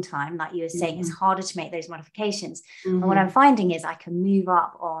a long time. Like you were saying, it's harder to make those modifications. And what I'm finding is I can move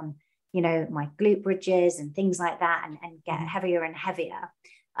up on, you know, my glute bridges and things like that and get heavier and heavier.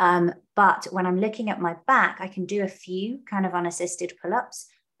 But when I'm looking at my back, I can do a few kind of unassisted pull-ups,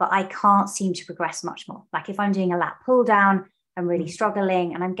 but I can't seem to progress much more. Like if I'm doing a lat pull down, I'm really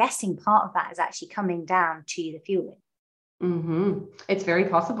struggling. And I'm guessing part of that is actually coming down to the fueling. It's very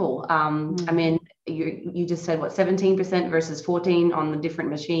possible. I mean, you just said what, 17% versus 14 on the different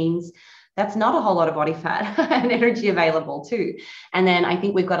machines. That's not a whole lot of body fat and energy available too. And then I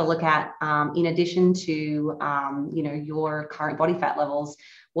think we've got to look at, in addition to, your current body fat levels,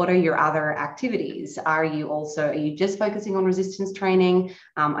 what are your other activities? Are you just focusing on resistance training?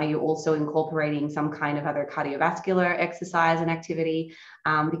 Are you also incorporating some kind of other cardiovascular exercise and activity?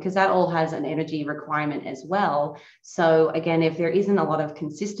 Because that all has an energy requirement as well. So again, if there isn't a lot of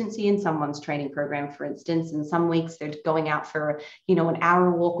consistency in someone's training program, for instance, and some weeks they're going out for, an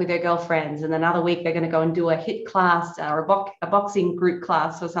hour walk with their girlfriends, and another week they're going to go and do a HIIT class or a boxing group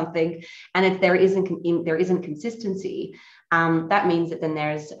class or something, and if there isn't consistency, that means that then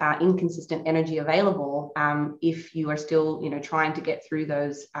there's inconsistent energy available if you are still, trying to get through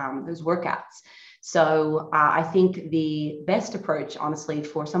those workouts. So I think the best approach, honestly,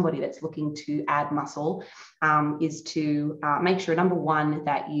 for somebody that's looking to add muscle is to make sure, number one,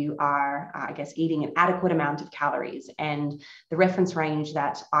 that you are, eating an adequate amount of calories. And the reference range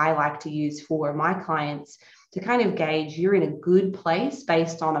that I like to use for my clients to kind of gauge you're in a good place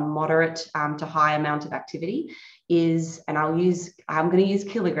based on a moderate to high amount of activity is, and I'm going to use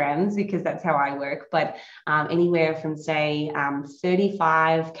kilograms because that's how I work, but anywhere from say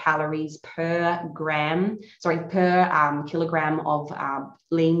 35 calories per kilogram of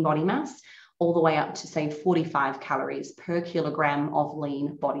lean body mass, all the way up to say 45 calories per kilogram of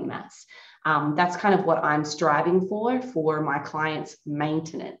lean body mass. That's kind of what I'm striving for my clients'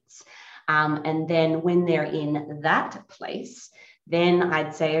 maintenance. And then when they're in that place, then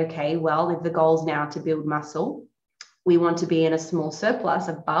I'd say, okay, well, if the goal is now to build muscle, we want to be in a small surplus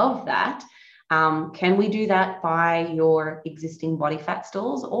above that. Can we do that by your existing body fat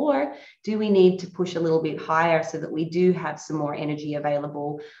stores, or do we need to push a little bit higher so that we do have some more energy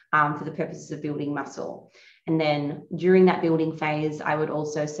available for the purposes of building muscle? And then during that building phase, I would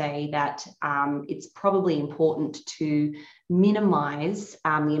also say that it's probably important to minimize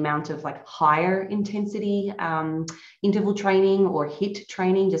the amount of higher intensity interval training or HIIT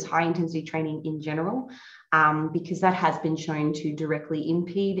training, just high intensity training in general, because that has been shown to directly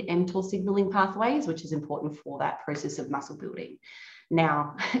impede mTOR signaling pathways, which is important for that process of muscle building.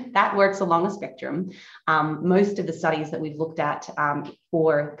 Now, that works along a spectrum. Most of the studies that we've looked at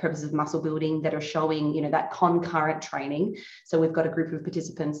for purposes of muscle building that are showing, that concurrent training. So we've got a group of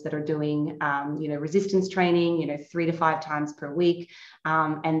participants that are doing, resistance training, 3 to 5 times per week.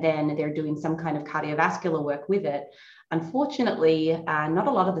 And then they're doing some kind of cardiovascular work with it. Unfortunately, not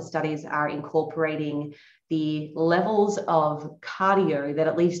a lot of the studies are incorporating the levels of cardio that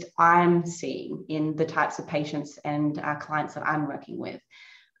at least I'm seeing in the types of patients and clients that I'm working with.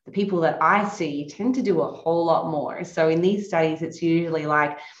 The people that I see tend to do a whole lot more. So in these studies, it's usually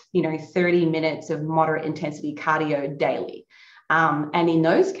 30 minutes of moderate intensity cardio daily. And in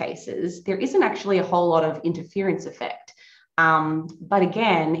those cases, there isn't actually a whole lot of interference effect. But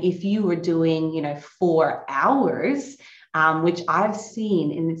again, if you were doing, 4 hours, which I've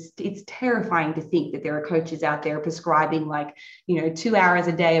seen, and it's terrifying to think that there are coaches out there prescribing 2 hours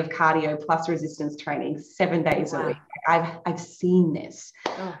a day of cardio plus resistance training 7 days a week. I've seen this.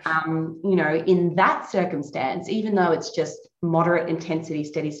 In that circumstance, even though it's just moderate intensity,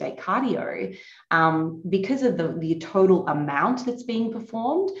 steady state cardio, because of the total amount that's being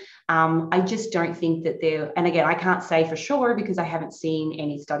performed, I just don't think that and again, I can't say for sure because I haven't seen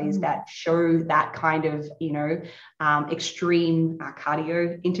any studies that show that kind of, extreme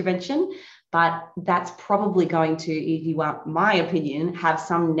cardio intervention. But that's probably going to, if you want my opinion, have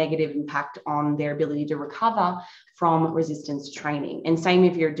some negative impact on their ability to recover from resistance training. And same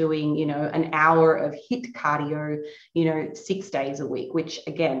if you're doing, an hour of HIIT cardio, 6 days a week, which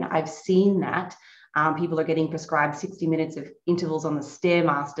again, I've seen that. People are getting prescribed 60 minutes of intervals on the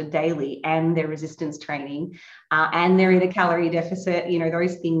Stairmaster daily and their resistance training, and they're in a calorie deficit.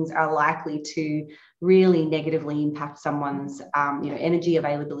 Those things are likely to really negatively impact someone's energy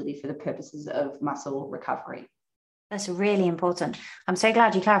availability for the purposes of muscle recovery. That's really important. I'm so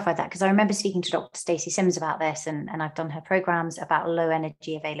glad you clarified that, because I remember speaking to Dr. Stacey Sims about this, and I've done her programs about low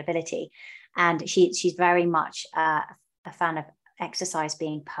energy availability. And she's very much a fan of exercise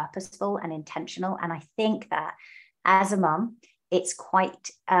being purposeful and intentional. And I think that as a mum, it's quite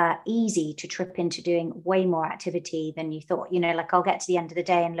easy to trip into doing way more activity than you thought. I'll get to the end of the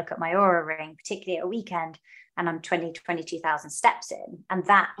day and look at my Aura ring, particularly at a weekend, and I'm 22,000 steps in. And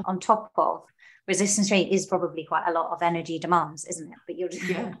that on top of resistance training is probably quite a lot of energy demands, isn't it? But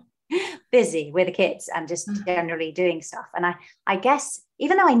busy with the kids and just generally doing stuff. And I guess,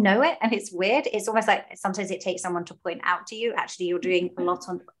 even though I know it and it's weird, it's almost like sometimes it takes someone to point out to you, actually, you're doing a lot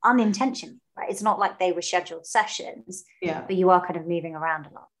on unintentionally, right? It's not like they were scheduled sessions, but you are kind of moving around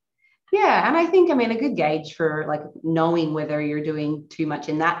a lot. Yeah. And I think, I mean, a good gauge for like knowing whether you're doing too much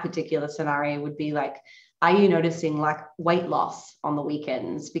in that particular scenario would be like, are you noticing like weight loss on the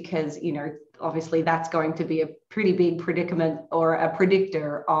weekends? Because, you know, obviously that's going to be a pretty big predicament or a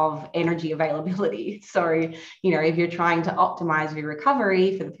predictor of energy availability. So, you know, if you're trying to optimize your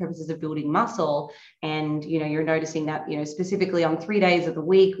recovery for the purposes of building muscle, and, you know, you're noticing that, you know, specifically on 3 days of the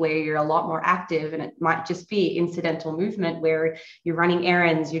week where you're a lot more active, and it might just be incidental movement where you're running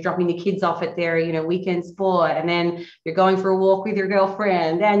errands, you're dropping the kids off at their, you know, weekend sport, and then you're going for a walk with your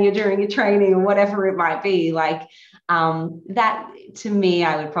girlfriend and you're doing your training or whatever it might be, like that, to me,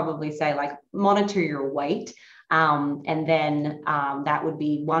 I would probably say like monitor your weight. And then that would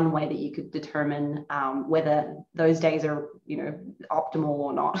be one way that you could determine whether those days are, you know, optimal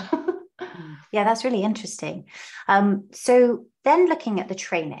or not. Yeah, that's really interesting. So then looking at the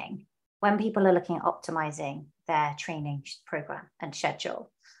training, when people are looking at optimizing their training program and schedule,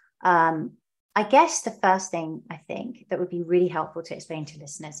 I guess the first thing I think that would be really helpful to explain to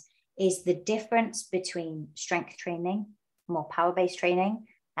listeners is the difference between strength training, more power-based training,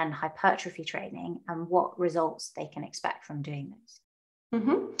 and hypertrophy training, and what results they can expect from doing this.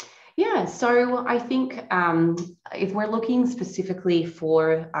 Yeah, so I think if we're looking specifically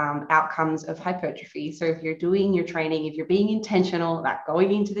for outcomes of hypertrophy, so if you're doing your training, if you're being intentional about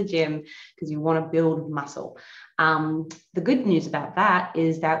going into the gym because you want to build muscle, the good news about that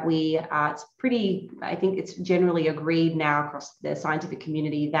is that I think it's generally agreed now across the scientific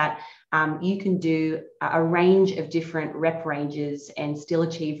community that you can do a range of different rep ranges and still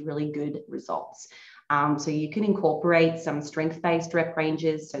achieve really good results. So you can incorporate some strength-based rep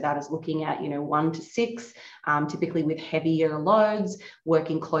ranges. So that is looking at, 1 to 6, typically with heavier loads,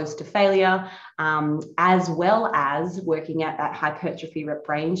 working close to failure, as well as working at that hypertrophy rep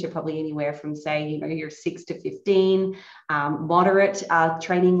range. You're probably anywhere from, say, your 6 to 15, moderate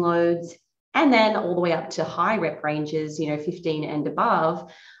training loads, and then all the way up to high rep ranges, 15 and above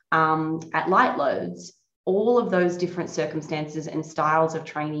at light loads. All of those different circumstances and styles of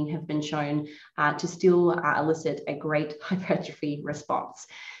training have been shown to still elicit a great hypertrophy response.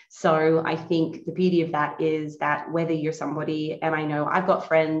 So I think the beauty of that is that whether you're somebody, and I know I've got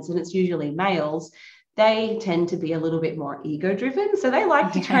friends, and it's usually males, they tend to be a little bit more ego-driven. So they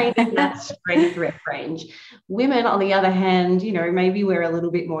like to train in that strength rep range. Women, on the other hand, maybe we're a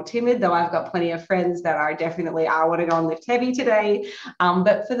little bit more timid, though I've got plenty of friends that are definitely, I want to go and lift heavy today.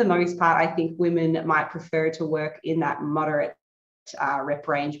 But for the most part, I think women might prefer to work in that moderate rep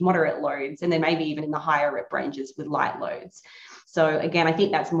range, moderate loads, and then maybe even in the higher rep ranges with light loads. So again, I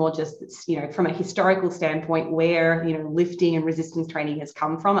think that's more just, from a historical standpoint where, lifting and resistance training has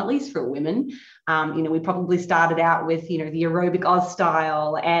come from, at least for women. We probably started out with, the aerobic Oz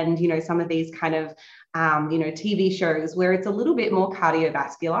style and, some of these kind of, TV shows where it's a little bit more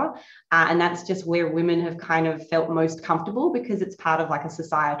cardiovascular. And that's just where women have kind of felt most comfortable because it's part of like a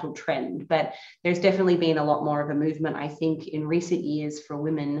societal trend. But there's definitely been a lot more of a movement, I think, in recent years for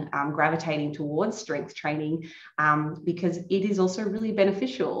women gravitating towards strength training because it is also really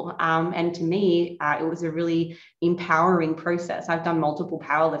beneficial. And to me, it was a really empowering process. I've done multiple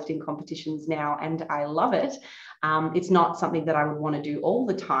powerlifting competitions now and I love it. It's not something that I would want to do all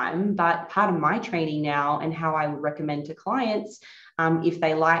the time, but part of my training now and how I would recommend to clients, if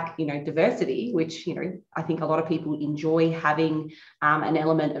they like, diversity, which, I think a lot of people enjoy having an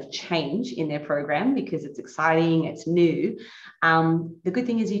element of change in their program because it's exciting, it's new. The good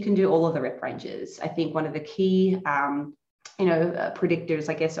thing is you can do all of the rep ranges. I think one of the key predictors,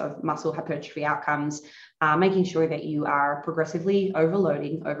 I guess, of muscle hypertrophy outcomes, making sure that you are progressively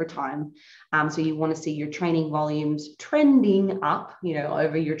overloading over time. So you want to see your training volumes trending up,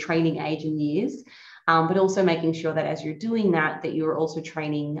 over your training age and years, but also making sure that as you're doing that, that you're also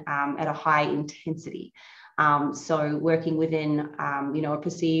training at a high intensity. So working within, a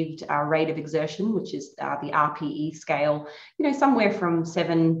perceived rate of exertion, which is the RPE scale, somewhere from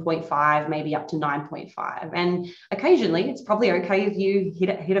 7.5, maybe up to 9.5. And occasionally it's probably okay if you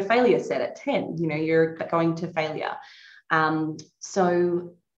hit a failure set at 10, you're going to failure.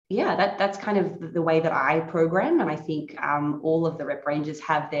 So yeah, that's kind of the way that I program. And I think all of the rep ranges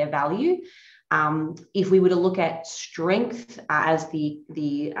have their value. If we were to look at strength as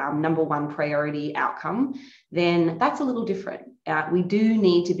the number one priority outcome, then that's a little different. We do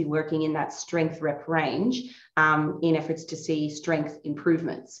need to be working in that strength rep range in efforts to see strength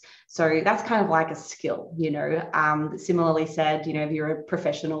improvements. So that's kind of like a skill, similarly said, if you're a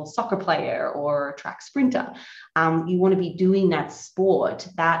professional soccer player or a track sprinter, you want to be doing that sport,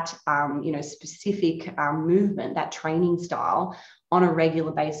 that, specific movement, that training style on a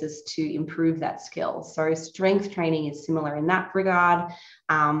regular basis to improve that skill. So strength training is similar in that regard.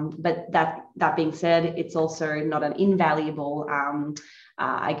 But that being said, it's also not an invaluable,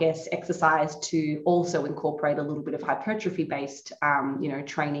 exercise to also incorporate a little bit of hypertrophy-based,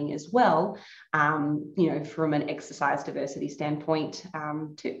 training as well, from an exercise diversity standpoint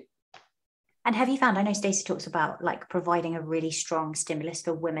too. And have you found, I know Stacey talks about like providing a really strong stimulus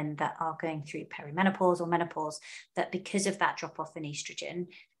for women that are going through perimenopause or menopause, that because of that drop off in estrogen,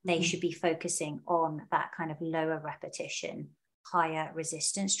 they should be focusing on that kind of lower repetition, higher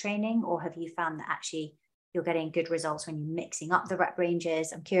resistance training? Or have you found that actually you're getting good results when you're mixing up the rep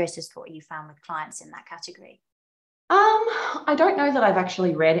ranges? I'm curious as to what you found with clients in that category. I don't know that I've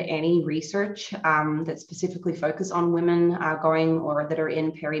actually read any research that specifically focus on women going or that are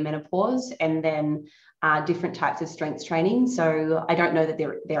in perimenopause and then different types of strength training. So I don't know that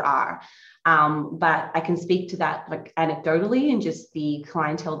there are, but I can speak to that like anecdotally and just the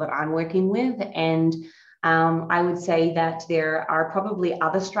clientele that I'm working with. And I would say that there are probably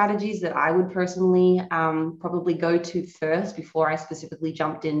other strategies that I would personally probably go to first before I specifically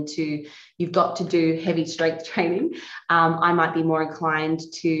jumped into you've got to do heavy strength training. I might be more inclined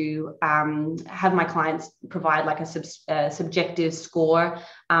to have my clients provide like a subjective score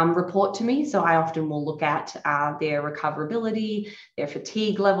report to me. So I often will look at their recoverability, their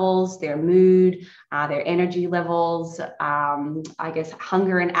fatigue levels, their mood, their energy levels,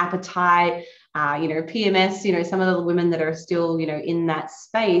 hunger and appetite, PMS, some of the women that are still, in that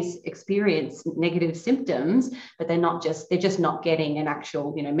space experience negative symptoms, but they're just not getting an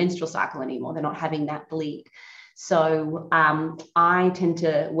actual, menstrual cycle anymore. They're not having that bleed. So I tend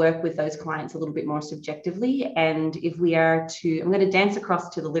to work with those clients a little bit more subjectively. And if we are I'm going to dance across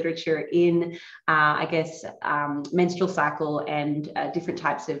to the literature in, menstrual cycle and different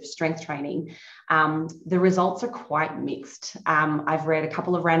types of strength training. The results are quite mixed. I've read a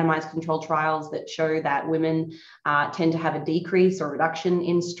couple of randomized controlled trials that show that women tend to have a decrease or reduction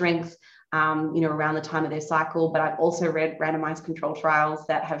in strength around the time of their cycle. But I've also read randomized controlled trials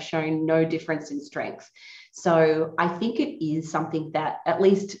that have shown no difference in strength. So I think it is something that, at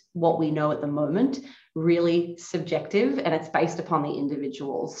least what we know at the moment, really subjective, and it's based upon the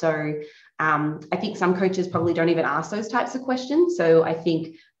individual. So I think some coaches probably don't even ask those types of questions. So I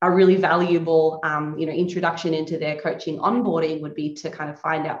think a really valuable, introduction into their coaching onboarding would be to kind of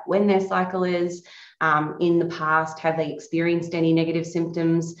find out when their cycle is. In the past, have they experienced any negative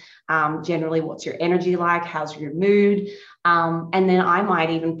symptoms? Generally, what's your energy like? How's your mood? And then I might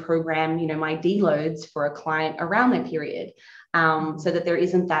even program, my deloads for a client around their period. So that there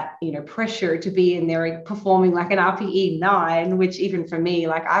isn't that, pressure to be in there performing like an RPE 9, which even for me,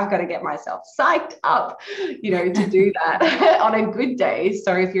 like I've got to get myself psyched up, to do that on a good day.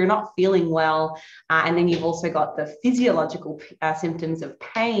 So if you're not feeling well, and then you've also got the physiological symptoms of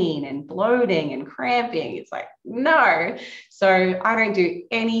pain and bloating and cramping, it's like, no. So I don't do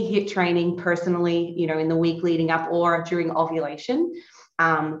any HIIT training personally, in the week leading up or during ovulation.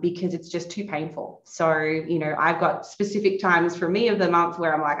 Because it's just too painful. So, I've got specific times for me of the month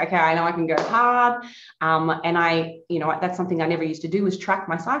where I'm like, okay, I know I can go hard. And that's something I never used to do, was track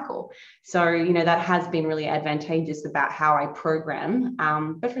my cycle. So, that has been really advantageous about how I program.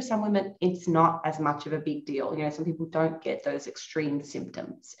 But for some women, it's not as much of a big deal. Some people don't get those extreme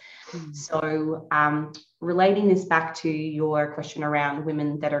symptoms. So, relating this back to your question around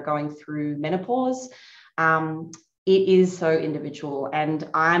women that are going through menopause, it is so individual, and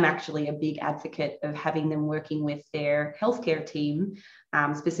I'm actually a big advocate of having them working with their healthcare team,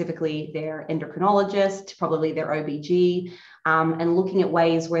 specifically their endocrinologist, probably their OBG, and looking at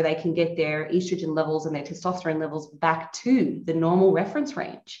ways where they can get their estrogen levels and their testosterone levels back to the normal reference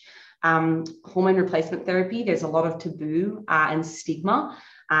range. Hormone replacement therapy, there's a lot of taboo and stigma.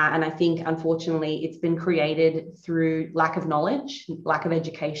 And I think, unfortunately, it's been created through lack of knowledge, lack of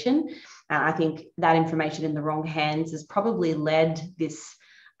education. I think that information in the wrong hands has probably led this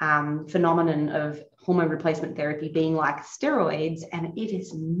phenomenon of hormone replacement therapy being like steroids, and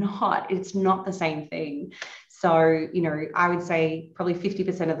it's not the same thing. So, I would say probably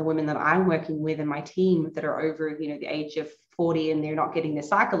 50% of the women that I'm working with in my team that are over, the age of 40 and they're not getting their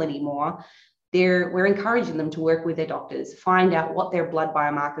cycle anymore, we're encouraging them to work with their doctors, find out what their blood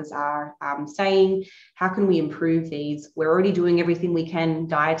biomarkers are saying, how can we improve these? We're already doing everything we can,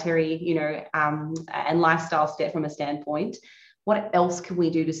 dietary, and lifestyle from a standpoint. What else can we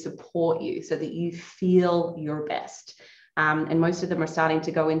do to support you so that you feel your best? And most of them are starting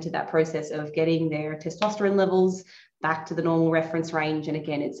to go into that process of getting their testosterone levels back to the normal reference range. And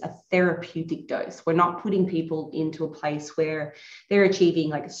again, it's a therapeutic dose. We're not putting people into a place where they're achieving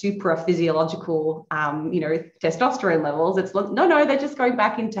like super physiological, testosterone levels. It's no, they're just going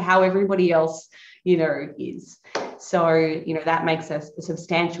back into how everybody else, is. So, that makes a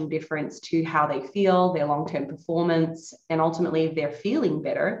substantial difference to how they feel, their long-term performance, and ultimately if they're feeling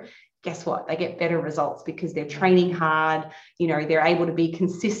better, guess what? They get better results because they're training hard, they're able to be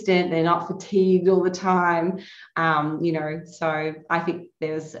consistent, they're not fatigued all the time, so I think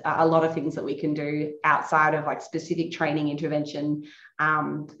there's a lot of things that we can do outside of like specific training intervention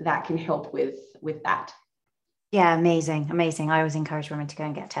that can help with that. Yeah, amazing. I always encourage women to go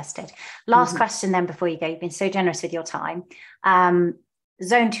and get tested. Last question then before you go. You've been so generous with your time.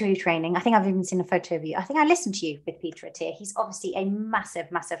 Zone 2 training. I think I've even seen a photo of you. I think I listened to you with Peter Attia. He's obviously a massive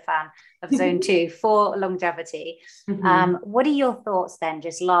fan of Zone 2 for longevity. What are your thoughts then,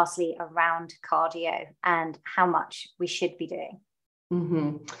 just lastly, around cardio and how much we should be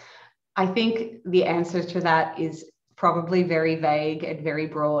doing? I think the answer to that is probably very vague and very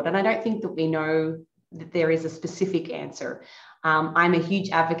broad. And I don't think that we know that there is a specific answer. I'm a huge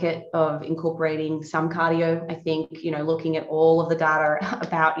advocate of incorporating some cardio. I think, looking at all of the data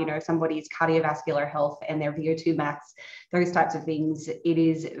about, somebody's cardiovascular health and their VO2 max, those types of things, it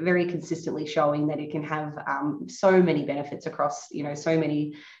is very consistently showing that it can have so many benefits across, so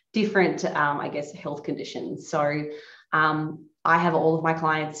many different, health conditions. So I have all of my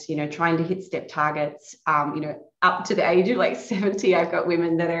clients, trying to hit step targets, up to the age of like 70. I've got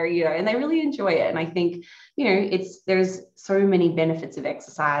women that are, and they really enjoy it. And I think, there's so many benefits of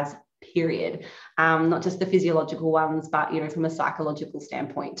exercise, period. Not just the physiological ones, but, from a psychological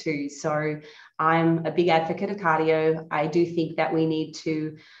standpoint too. So I'm a big advocate of cardio. I do think that we need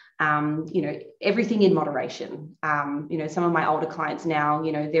to, everything in moderation. Some of my older clients now,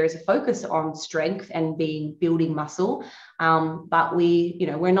 there is a focus on strength and building muscle, but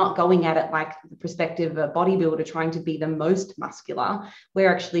we're not going at it like the perspective of a bodybuilder trying to be the most muscular.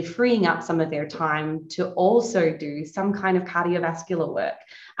 We're actually freeing up some of their time to also do some kind of cardiovascular work,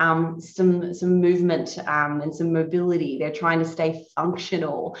 some movement, and some mobility. They're trying to stay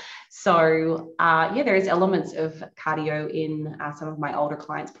functional. So there is elements of cardio in some of my older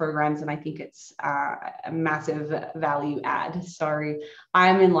clients' programs, and I think it's a massive value add. So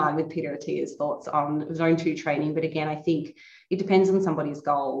I'm in line with Peter Attia's thoughts on Zone 2 training, but again, I think it depends on somebody's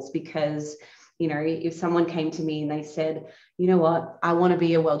goals, because if someone came to me and they said, you know what, I want to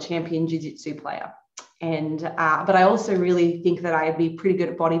be a world champion jiu-jitsu player, and but I also really think that I'd be pretty good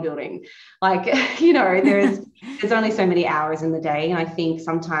at bodybuilding. Like, there's only so many hours in the day, and I think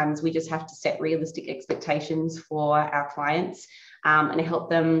sometimes we just have to set realistic expectations for our clients, and help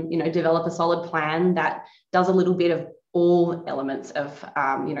them, develop a solid plan that does a little bit of all elements of,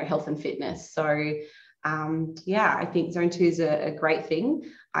 health and fitness. So I think Zone 2 is a great thing.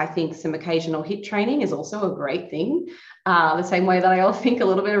 I think some occasional HIIT training is also a great thing. The same way that I also think a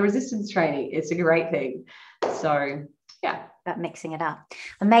little bit of resistance training is a great thing. So, yeah. About mixing it up.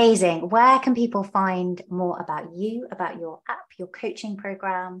 Amazing. Where can people find more about you, about your app, your coaching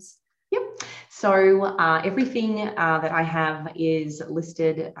programs? Yep. So everything that I have is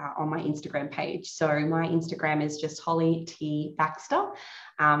listed on my Instagram page. So my Instagram is just Holly T. Baxter.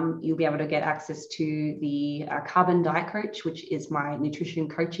 You'll be able to get access to the Carbon Diet Coach, which is my nutrition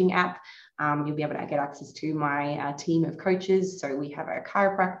coaching app. You'll be able to get access to my team of coaches. So we have a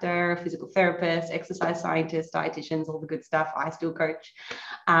chiropractor, physical therapist, exercise scientist, dietitians, all the good stuff. I still coach.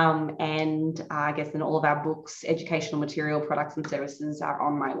 And I guess then all of our books, educational material, products and services are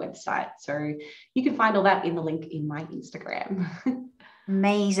on my website. So you can find all that in the link in my Instagram.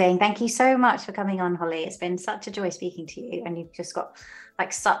 Amazing. Thank you so much for coming on, Holly. It's been such a joy speaking to you, and you've just got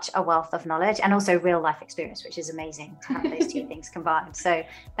like such a wealth of knowledge and also real life experience, which is amazing to have those two things combined. So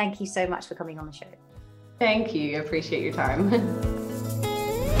thank you so much for coming on the show. Thank you. I appreciate your time.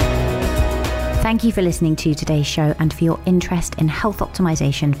 Thank you for listening to today's show and for your interest in health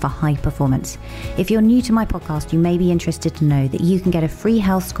optimization for high performance. If you're new to my podcast, you may be interested to know that you can get a free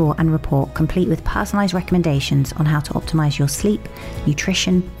health score and report complete with personalized recommendations on how to optimize your sleep,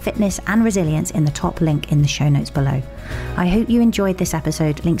 nutrition, fitness, and resilience in the top link in the show notes below. I hope you enjoyed this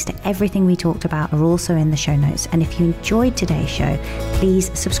episode. Links to everything we talked about are also in the show notes. And if you enjoyed today's show,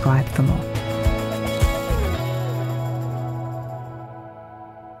 please subscribe for more.